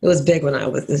 It was big when I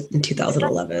was in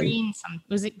 2011.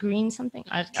 Was it Green something?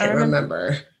 I can't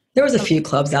remember. There was a few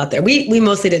clubs out there. We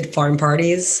mostly did farm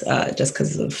parties just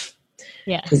because of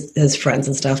his friends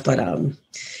and stuff. But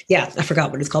I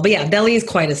forgot what it's called. But yeah, Delhi is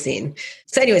quite a scene.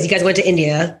 So anyways, you guys went to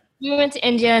India. We went to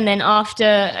India, and then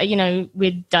after,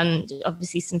 we'd done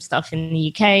obviously some stuff in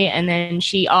the UK, and then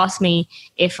she asked me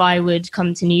if I would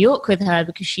come to New York with her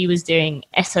because she was doing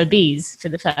SOBs for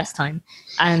the first time.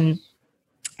 And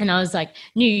I was like,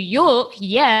 New York?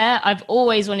 Yeah, I've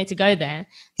always wanted to go there.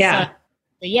 Yeah.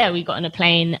 So we got on a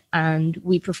plane and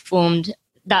we performed.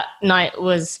 That night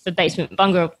was for Basement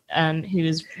Bhangra, who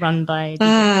was run by...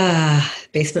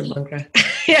 Basement Bhangra.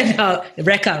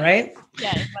 Rekha, right?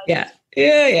 Yeah.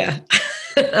 Yeah.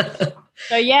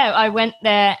 So I went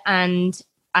there and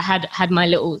I had my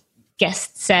little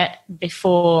guest set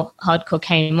before Hardcore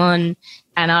came on,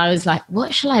 and I was like,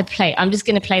 what shall I play? I'm just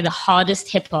going to play the hardest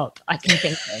hip hop I can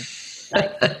think of,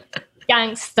 like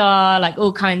gangsta, like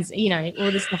all kinds,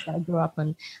 all the stuff that I grew up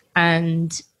on,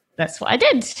 and that's what I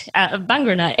did at a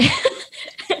Bhangra night.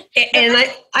 And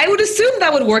I would assume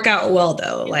that would work out well,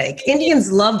 though. Like,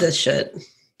 Indians love this shit.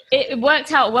 It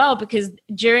worked out well because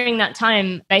during that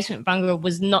time, Basement Bhangra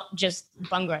was not just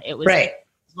Bhangra; it was right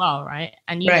as well, right?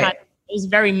 And it was a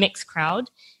very mixed crowd.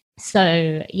 So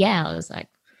I was like,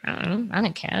 I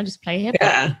don't care. I'll just play hip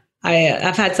hop. Yeah,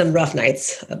 I've had some rough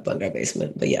nights at Bhangra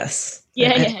Basement, but yes,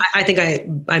 I think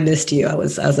I missed you. I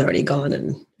was already gone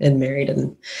and married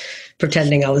and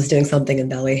pretending I was doing something in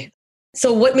Delhi.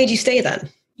 So what made you stay then?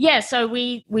 Yeah, so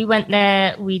we went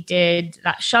there. We did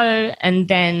that show, and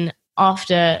then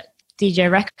after DJ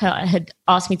Rekha had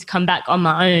asked me to come back on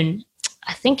my own,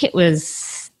 I think it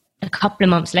was a couple of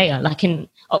months later, like in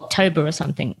October or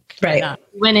something. Right. Like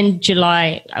when in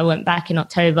July, I went back in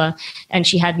October, and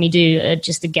she had me do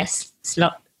just a guest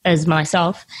slot as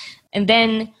myself. And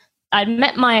then I'd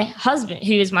met my husband,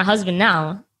 who is my husband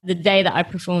now, the day that I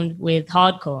performed with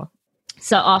Hardcore.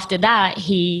 So after that,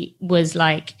 he was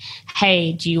like,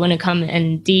 hey, do you want to come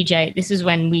and DJ? This is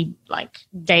when we like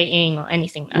dating or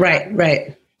anything like that.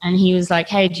 Right. And he was like,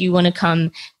 hey, do you want to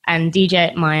come and DJ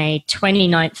at my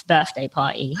 29th birthday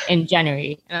party in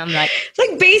January? And I'm like... It's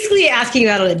like basically asking you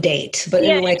out on a date, but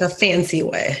in like a fancy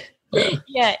way.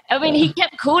 Yeah. I mean, he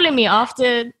kept calling me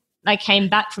after I came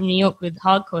back from New York with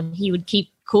Hardcore. He would keep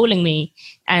calling me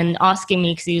and asking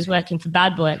me because he was working for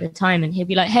Bad Boy at the time, and he'd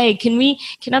be like, hey, can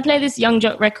I play this Young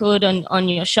Jock record on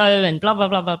your show and blah blah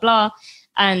blah blah blah.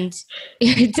 And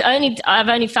I've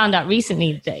only found out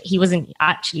recently that he wasn't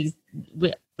actually,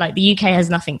 like, the UK has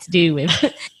nothing to do with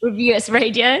with US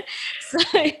radio. So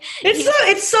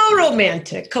it's so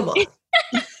romantic. Come on.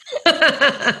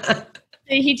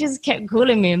 he just kept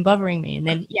calling me and bothering me. And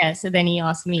then, so then he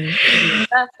asked me to do his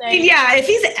birthday. Yeah, if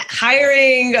he's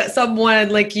hiring someone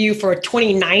like you for a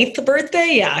 29th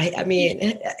birthday, I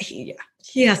mean,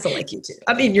 he has to like you too.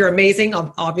 I mean, you're amazing,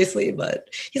 obviously, but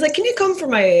he's like, can you come for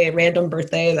my random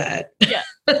birthday and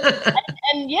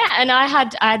I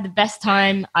had the best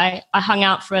time. I hung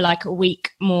out for like a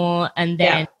week more, and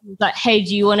then he was like, hey,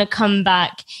 do you want to come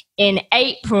back in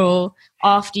April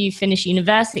after you finish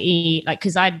university? Like,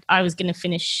 because I was going to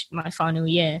finish my final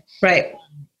year. Right.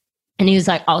 And he was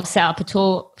like, I'll set up a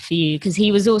tour for you, because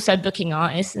he was also booking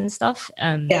artists and stuff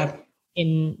in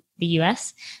the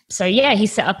US. So he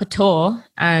set up a tour,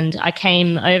 and I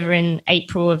came over in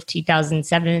April of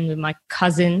 2007 with my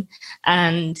cousin,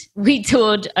 and we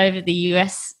toured over the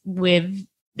US with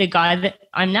the guy that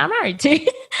I'm now married to.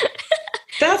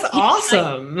 That's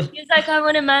awesome. He's like, I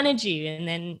want to manage you. And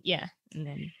then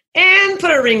and put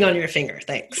a ring on your finger.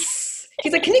 Thanks.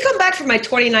 He's like, can you come back for my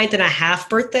 29th and a half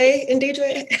birthday in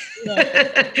DJ?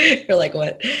 Yeah. You're like,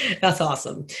 what? That's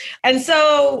awesome. And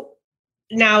so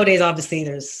nowadays, obviously,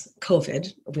 there's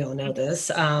COVID. We all know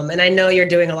this. And I know you're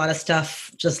doing a lot of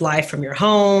stuff just live from your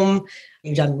home.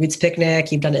 You've done Roots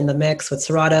Picnic. You've done In the Mix with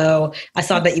Serato. I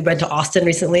saw that you went to Austin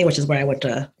recently, which is where I went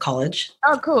to college.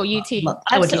 Oh, cool. UT.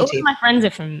 I went to UT. All of my friends are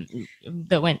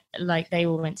they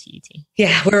all went to UT.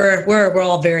 Yeah, we're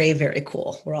all very, very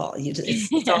cool. We're all UT.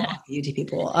 It's all UT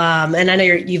people. And I know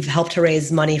you've helped to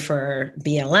raise money for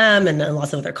BLM and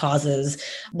lots of other causes.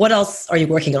 What else are you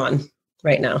working on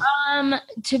right now?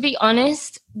 To be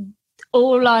honest,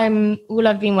 all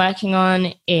I've been working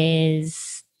on is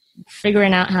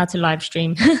figuring out how to live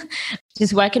stream.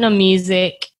 Just working on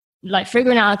music, like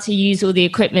figuring out how to use all the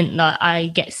equipment that I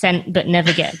get sent but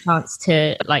never get a chance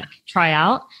to like try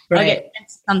out. Right. I get sent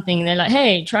something and they're like,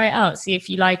 hey, try it out, see if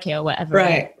you like it or whatever.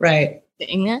 Right.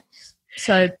 Sitting there.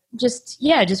 So just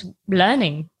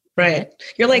learning. Right.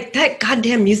 You're like, that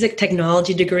goddamn music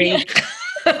technology degree. You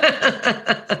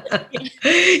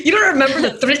don't remember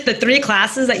the three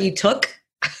classes that you took?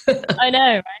 I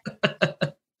know, right?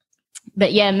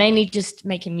 But mainly just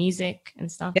making music and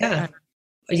stuff. Yeah.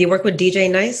 You work with DJ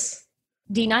Nice?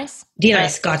 D-Nice?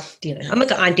 D-Nice, God. D-Nice. I'm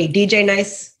like an auntie. DJ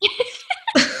Nice.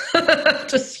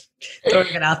 Just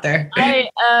throwing it out there.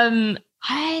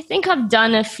 I think I've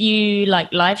done a few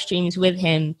like live streams with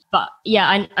him, but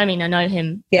I mean, I know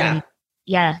him. Yeah.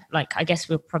 Like I guess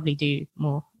we'll probably do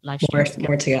more live streams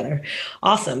more together.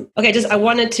 Awesome. Okay, I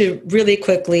wanted to really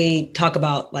quickly talk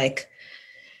about like,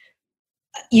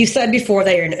 you said before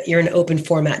that you're an open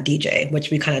format DJ,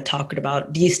 which we kind of talked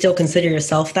about. Do you still consider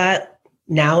yourself that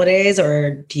nowadays,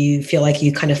 or do you feel like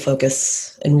you kind of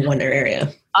focus in one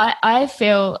area? I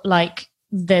feel like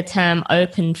the term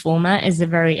open format is a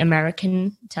very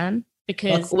American term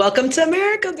because welcome to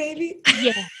America, baby.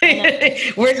 Yeah,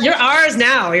 you're ours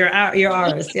now. You're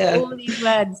ours. Yeah, all these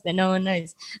words that no one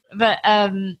knows, but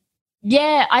I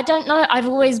don't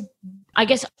know. I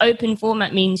guess open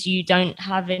format means you don't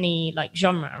have any like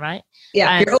genre, right?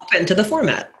 Yeah, you're open to the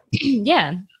format.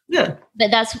 Yeah.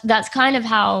 But that's kind of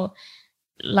how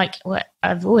like what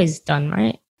I've always done,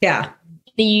 right? Yeah.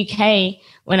 The UK,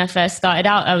 when I first started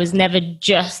out, I was never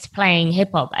just playing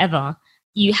hip hop ever.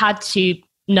 You had to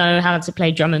know how to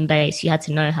play drum and bass. You had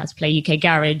to know how to play UK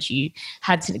garage. You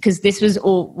had to, because this was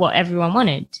all what everyone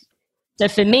wanted. So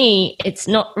for me, it's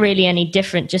not really any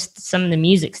different. Just some of the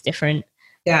music's different.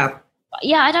 Yeah.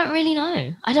 Yeah, I don't really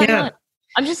know. I don't know.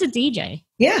 I'm just a DJ.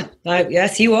 Yeah.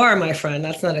 Yes, you are, my friend.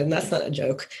 That's not a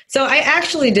joke. So I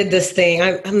actually did this thing.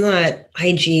 I'm not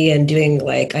IG and doing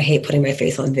like, I hate putting my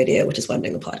face on video, which is why I'm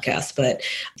doing the podcast. But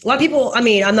a lot of people, I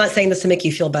mean, I'm not saying this to make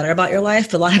you feel better about your life,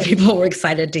 but a lot of people were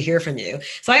excited to hear from you.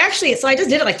 So I just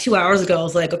did it like 2 hours ago. I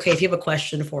was like, okay, if you have a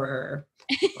question for her.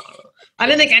 I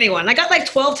didn't think anyone. I got like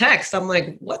 12 texts. I'm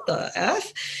like, what the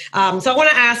F? So I want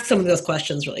to ask some of those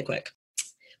questions really quick.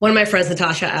 One of my friends,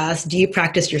 Natasha, asked, do you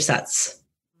practice your sets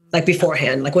like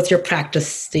beforehand? Like what's your practice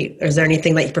state? Or is there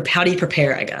anything that how do you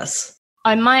prepare, I guess?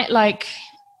 I might like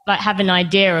have an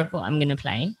idea of what I'm going to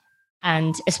play.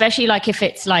 And especially like if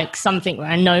it's like something where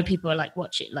I know people are like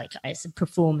watch it, like it's a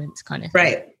performance kind of thing.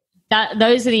 Right.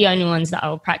 Those are the only ones that I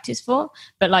will practice for.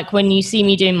 But like when you see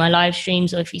me doing my live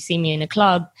streams or if you see me in a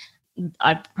club,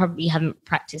 I probably haven't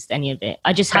practiced any of it.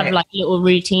 I just have like little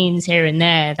routines here and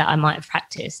there that I might have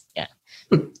practiced. Yeah.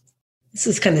 This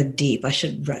is kind of deep. I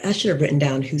should have written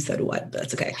down who said what, but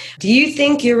that's okay. Do you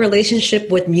think your relationship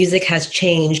with music has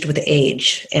changed with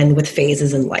age and with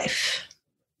phases in life?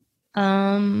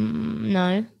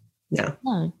 No.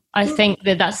 I think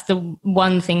that's the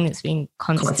one thing that's been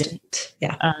constant.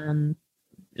 Yeah.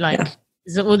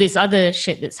 There's all this other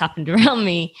shit that's happened around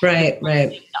me. Right.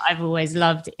 That I've always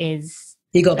loved is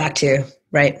You go back to,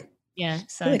 right? Yeah.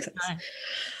 So That makes sense.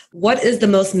 What is the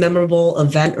most memorable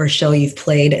event or show you've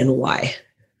played and why?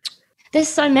 There's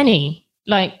so many.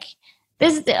 Like,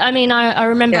 I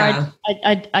remember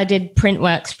I did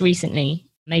Printworks recently,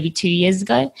 maybe 2 years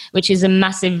ago, which is a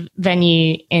massive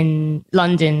venue in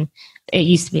London. It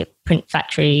used to be a print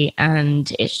factory,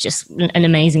 and it's just an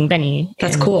amazing venue.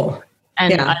 That's cool.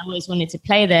 And I always wanted to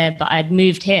play there, but I'd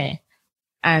moved here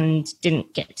and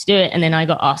didn't get to do it. And then I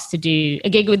got asked to do a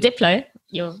gig with Diplo,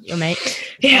 your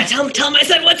mate. Yeah, tell him I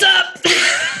said what's up.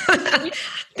 I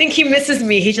think he misses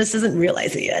me. He just doesn't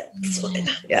realize it yet. It's fine.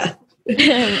 Yeah.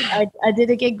 I did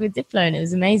a gig with Diplo and it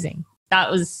was amazing. That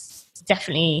was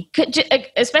definitely,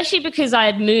 especially because I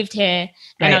had moved here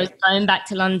and I was going back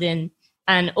to London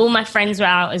and all my friends were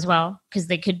out as well because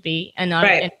they could be. And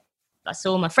I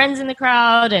saw my friends in the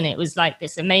crowd and it was like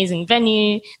this amazing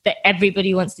venue that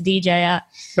everybody wants to DJ at.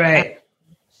 Right.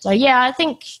 So yeah, I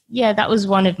think, that was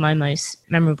one of my most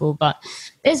memorable, but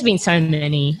there's been so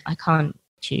many, I can't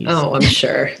choose. Oh, I'm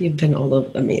sure. You've been all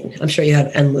over. I mean, I'm sure you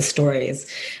have endless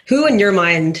stories. Who in your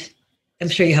mind, I'm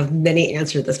sure you have many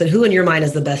answers to this, but who in your mind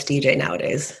is the best DJ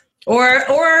nowadays? Or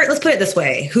let's put it this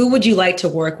way. Who would you like to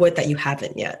work with that you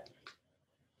haven't yet?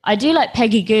 I do like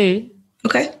Peggy Gou.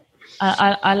 Okay.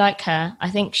 I like her. I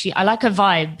like her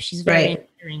vibe. She's very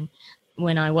endearing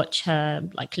when I watch her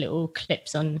like little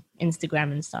clips on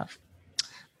Instagram and stuff.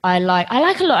 I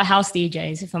like a lot of house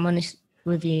DJs, if I'm honest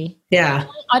with you. Yeah.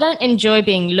 I don't enjoy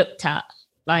being looked at.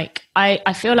 Like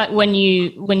I feel like when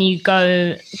you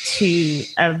go to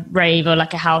a rave or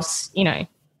like a house,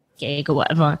 gig or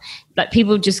whatever, like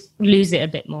people just lose it a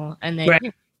bit more and they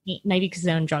maybe because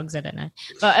they're on drugs, I don't know.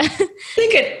 But I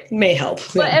think it may help.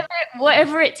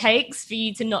 Whatever it takes for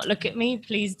you to not look at me,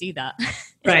 please do that.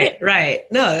 Right.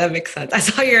 No, that makes sense. I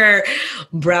saw your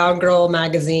Brown Girl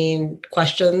magazine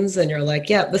questions and you're like,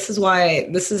 yeah,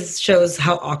 this shows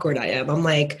how awkward I am. I'm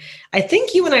like, I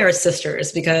think you and I are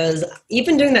sisters because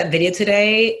even doing that video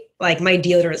today, like my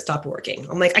deodorant stopped working.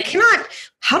 I'm like,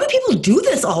 how do people do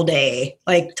this all day?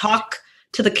 Like talk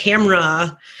to the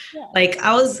camera. Yeah. Like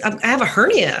I have a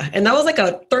hernia and that was like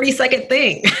a 30-second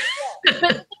thing. But the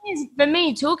thing is, for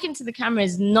me, talking to the camera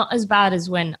is not as bad as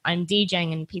when I'm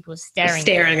DJing and people are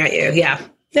staring at you. Yeah.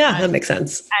 Yeah, that makes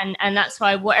sense. And that's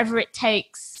why whatever it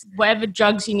takes, whatever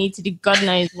drugs you need to do, God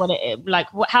knows what it is, like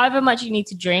however much you need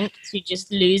to drink to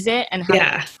just lose it and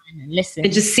have and listen.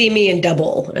 And just see me in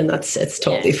double and it's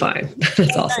totally fine.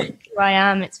 That's awesome. Who I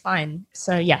am, it's fine.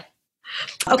 So yeah.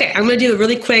 Okay, I'm going to do a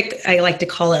really quick, I like to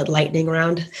call it lightning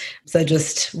round. So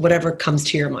just whatever comes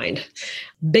to your mind.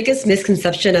 Biggest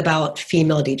misconception about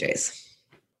female DJs?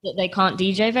 That they can't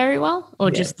DJ very well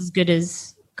or just as good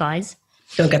as guys?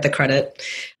 Don't get the credit.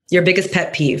 Your biggest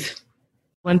pet peeve?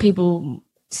 When people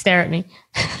stare at me.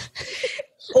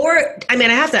 Or, I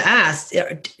have to ask,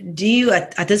 do you,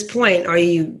 at this point,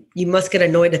 you must get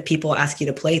annoyed if people ask you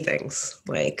to play things?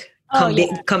 Like,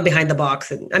 come behind the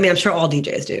box. And I'm sure all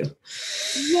DJs do.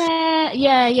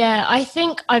 Yeah. I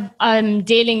think I'm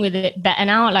dealing with it better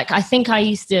now. Like, I think I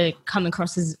used to come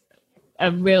across as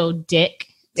a real dick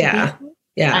to people.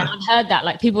 Yeah. And I've heard that.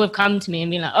 Like, people have come to me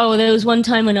and been like, oh, there was one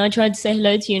time when I tried to say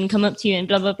hello to you and come up to you and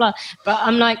blah, blah, blah. But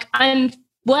I'm like, I'm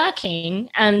working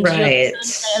and you're trying to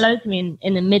say hello to me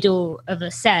in the middle of a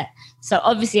set. So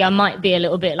obviously I might be a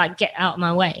little bit like, get out of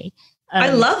my way.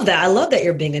 I love that. I love that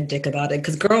you're being a dick about it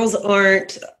because girls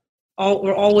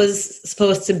we're always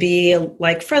supposed to be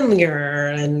like friendlier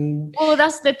and. Well,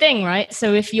 that's the thing, right?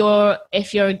 So if you're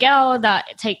a girl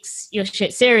that takes your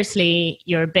shit seriously,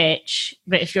 you're a bitch.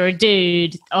 But if you're a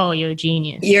dude, you're a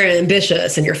genius. You're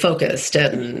ambitious and you're focused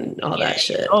and all that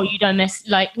shit. Oh, you don't mess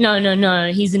like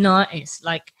no. He's an artist.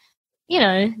 Like,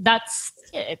 that's.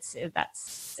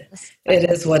 It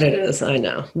is what it is. I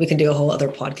know. We can do a whole other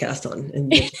podcast on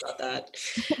and about that.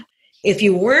 If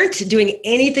you weren't doing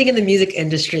anything in the music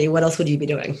industry, what else would you be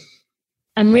doing?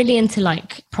 I'm really into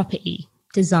like property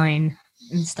design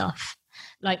and stuff.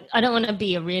 Like, I don't want to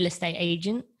be a real estate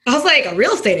agent. I was like, a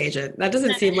real estate agent? That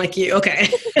doesn't seem like you. Okay.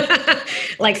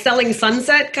 Like selling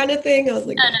sunset kind of thing? I was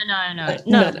like,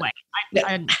 no way.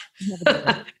 I never do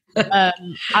that.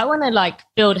 I want to like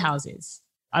build houses.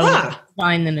 I want to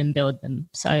design them and build them.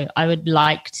 So I would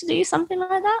like to do something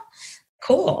like that.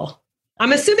 Cool.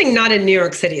 I'm assuming not in New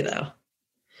York City though.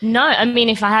 No,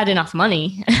 if I had enough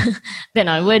money, then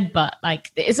I would. But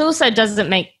like, it's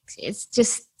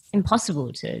just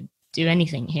impossible to do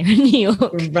anything here in New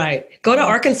York. Right. Go to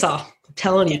Arkansas. I'm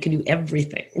telling you, you can do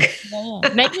everything. Yeah.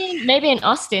 Maybe in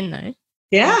Austin though.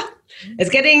 Yeah. It's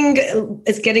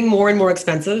getting more and more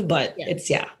expensive, but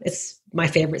it's my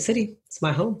favorite city. It's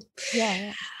my home.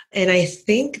 Yeah. And I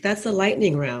think that's the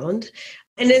lightning round.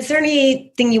 And is there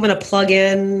anything you want to plug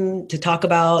in to talk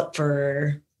about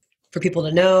for people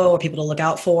to know or people to look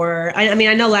out for? I mean,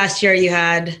 I know last year you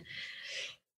had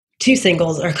 2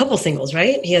 singles or a couple singles,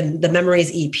 right? He had the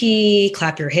Memories EP,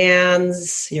 Clap Your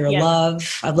Hands, Your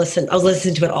Love. I was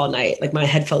listening to it all night. Like my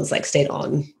headphones like stayed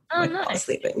on while I was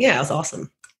sleeping. Yeah, it was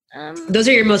awesome. Those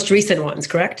are your most recent ones,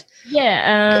 correct?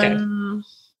 Yeah. Okay.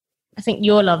 I think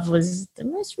Your Love was the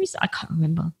most recent. I can't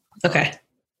remember. Okay.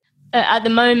 At the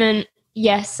moment,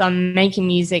 yes, I'm making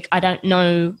music. I don't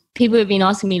know. People have been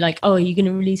asking me like, oh, are you going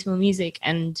to release more music?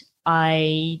 And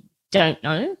I don't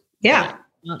know. Yeah.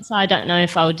 So I don't know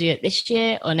if I'll do it this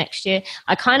year or next year.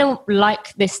 I kind of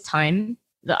like this time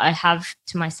that I have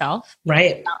to myself.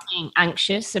 Right. Without being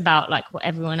anxious about like what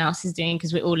everyone else is doing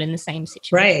because we're all in the same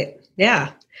situation. Right.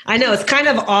 Yeah. I know it's kind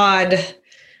of odd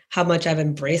how much I've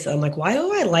embraced it. I'm like, why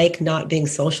do I like not being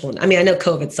social? I mean, I know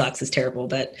COVID sucks, it's terrible,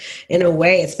 but in a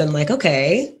way it's been like,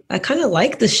 okay, I kind of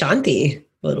like the Shanti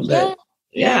a little bit.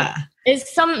 Yeah.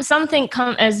 It's something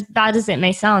as bad as it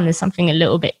may sound, there's something a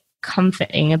little bit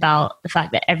comforting about the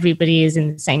fact that everybody is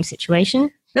in the same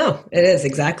situation. No, it is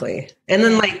exactly. And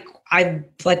then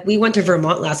we went to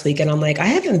Vermont last week and I'm like, I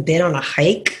haven't been on a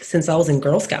hike since I was in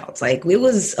Girl Scouts. Like it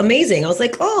was amazing. I was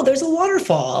like, oh, there's a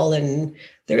waterfall and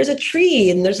there's a tree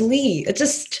and there's a leaf.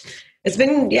 It's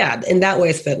been, in that way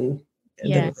it's been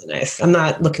really nice. I'm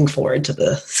not looking forward to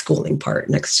the schooling part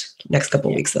next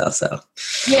couple of weeks though. So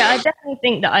yeah, I definitely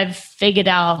think that I've figured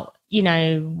out,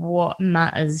 what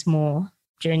matters more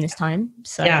during this time.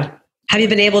 So yeah. Have you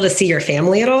been able to see your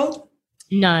family at all?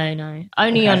 No.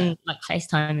 Only on like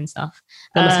FaceTime and stuff.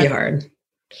 That must be hard.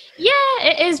 Yeah,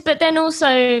 it is. But then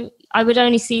also I would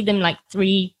only see them like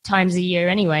 3 times a year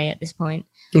anyway at this point.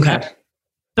 Okay.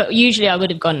 But usually I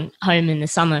would have gone home in the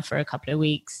summer for a couple of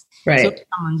weeks. Right. So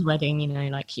someone's wedding,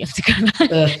 like you have to go back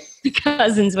to the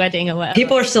cousin's wedding or whatever.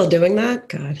 People are still doing that?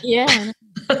 God. Yeah.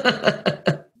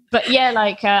 But yeah,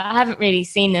 like I haven't really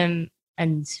seen them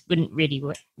and wouldn't really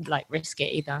risk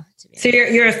it either. So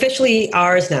you're officially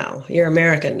ours now. You're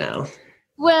American now.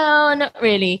 Well, not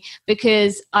really,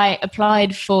 because I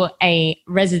applied for a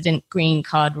resident green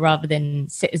card rather than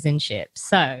citizenship.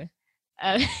 So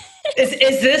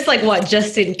is this like what,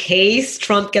 just in case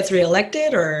Trump gets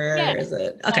reelected, or is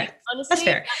it? Okay, honestly, that's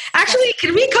fair. Actually,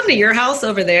 can we come to your house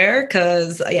over there?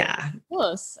 Because of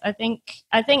course. I think.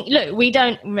 Look, we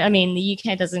don't. I mean, the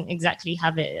UK doesn't exactly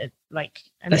have it like.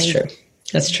 Amazing.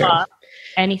 That's true.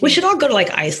 Anything. We should all go to like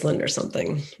Iceland or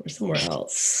something, or somewhere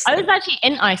else. I was actually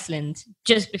in Iceland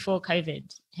just before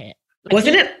COVID hit.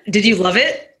 Wasn't it? Did you love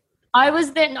it? I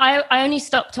was then. I only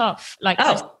stopped off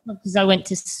because I went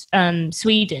to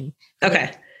Sweden.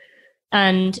 Okay.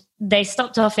 And they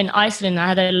stopped off in Iceland. I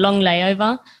had a long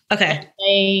layover. Okay.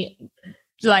 They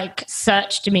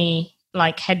searched me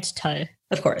like head to toe.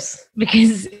 Of course.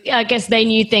 Because I guess they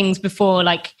knew things before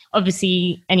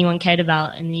obviously anyone cared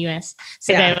about in the US.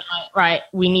 So they were like, right,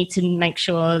 we need to make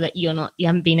sure that you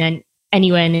haven't been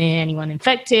anywhere near anyone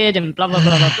infected and blah, blah,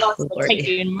 blah, blah, blah. So they take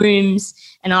you in rooms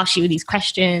and ask you these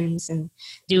questions and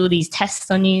do all these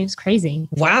tests on you. It's crazy.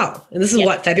 Wow. And this is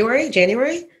what, February,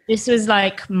 January? This was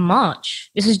like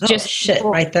March. This was just shit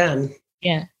before. Right then.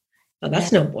 Yeah. Oh,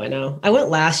 that's no bueno. I went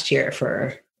last year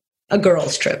for a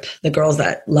girls' trip. The girls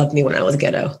that loved me when I was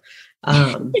ghetto.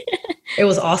 It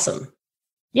was awesome.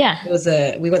 Yeah. It was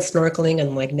we went snorkeling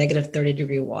in like negative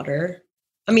 30-degree water.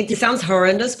 I mean, it sounds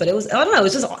horrendous, but it was, I don't know, it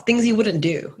was just things you wouldn't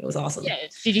do. It was awesome. Yeah.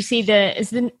 Did you see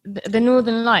the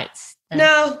Northern Lights?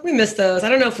 No, we missed those. I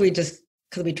don't know if we just,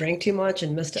 because we drank too much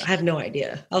and missed it. I have no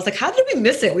idea. I was like, how did we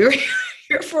miss it? We were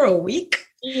here for a week.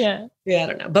 Yeah. Yeah, I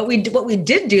don't know. But what we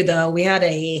did do though, we had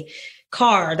a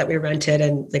car that we rented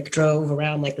and drove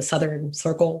around like the Southern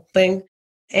Circle thing.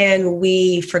 And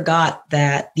we forgot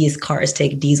that these cars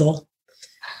take diesel.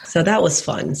 So that was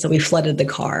fun. So we flooded the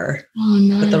car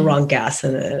with the wrong gas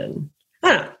in it. And I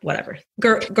don't know, whatever.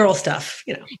 Girl stuff,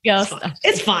 Girl stuff.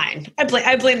 It's fine.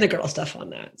 I blame the girl stuff on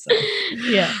that. So.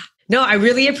 Yeah. No, I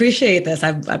really appreciate this.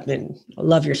 I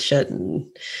love your shit, and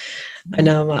I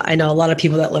know a lot of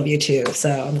people that love you too. So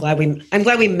I'm glad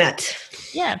we met.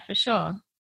 Yeah, for sure.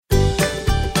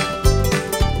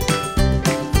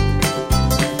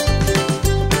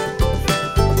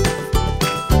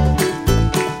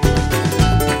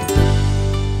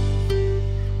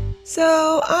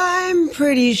 So I'm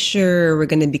pretty sure we're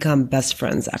going to become best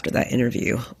friends after that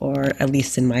interview, or at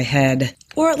least in my head,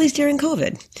 or at least during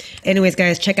COVID. Anyways,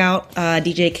 guys, check out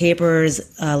DJ Caper's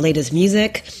latest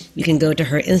music. You can go to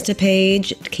her Insta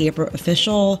page, Caper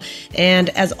Official. And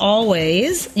as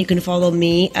always, you can follow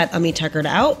me at Ami Tuckered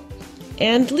Out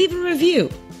and leave a review.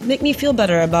 Make me feel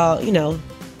better about,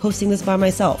 hosting this by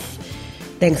myself.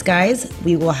 Thanks, guys.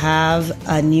 We will have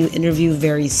a new interview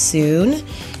very soon.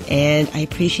 And I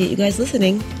appreciate you guys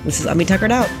listening. This is Ami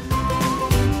Tuckered out.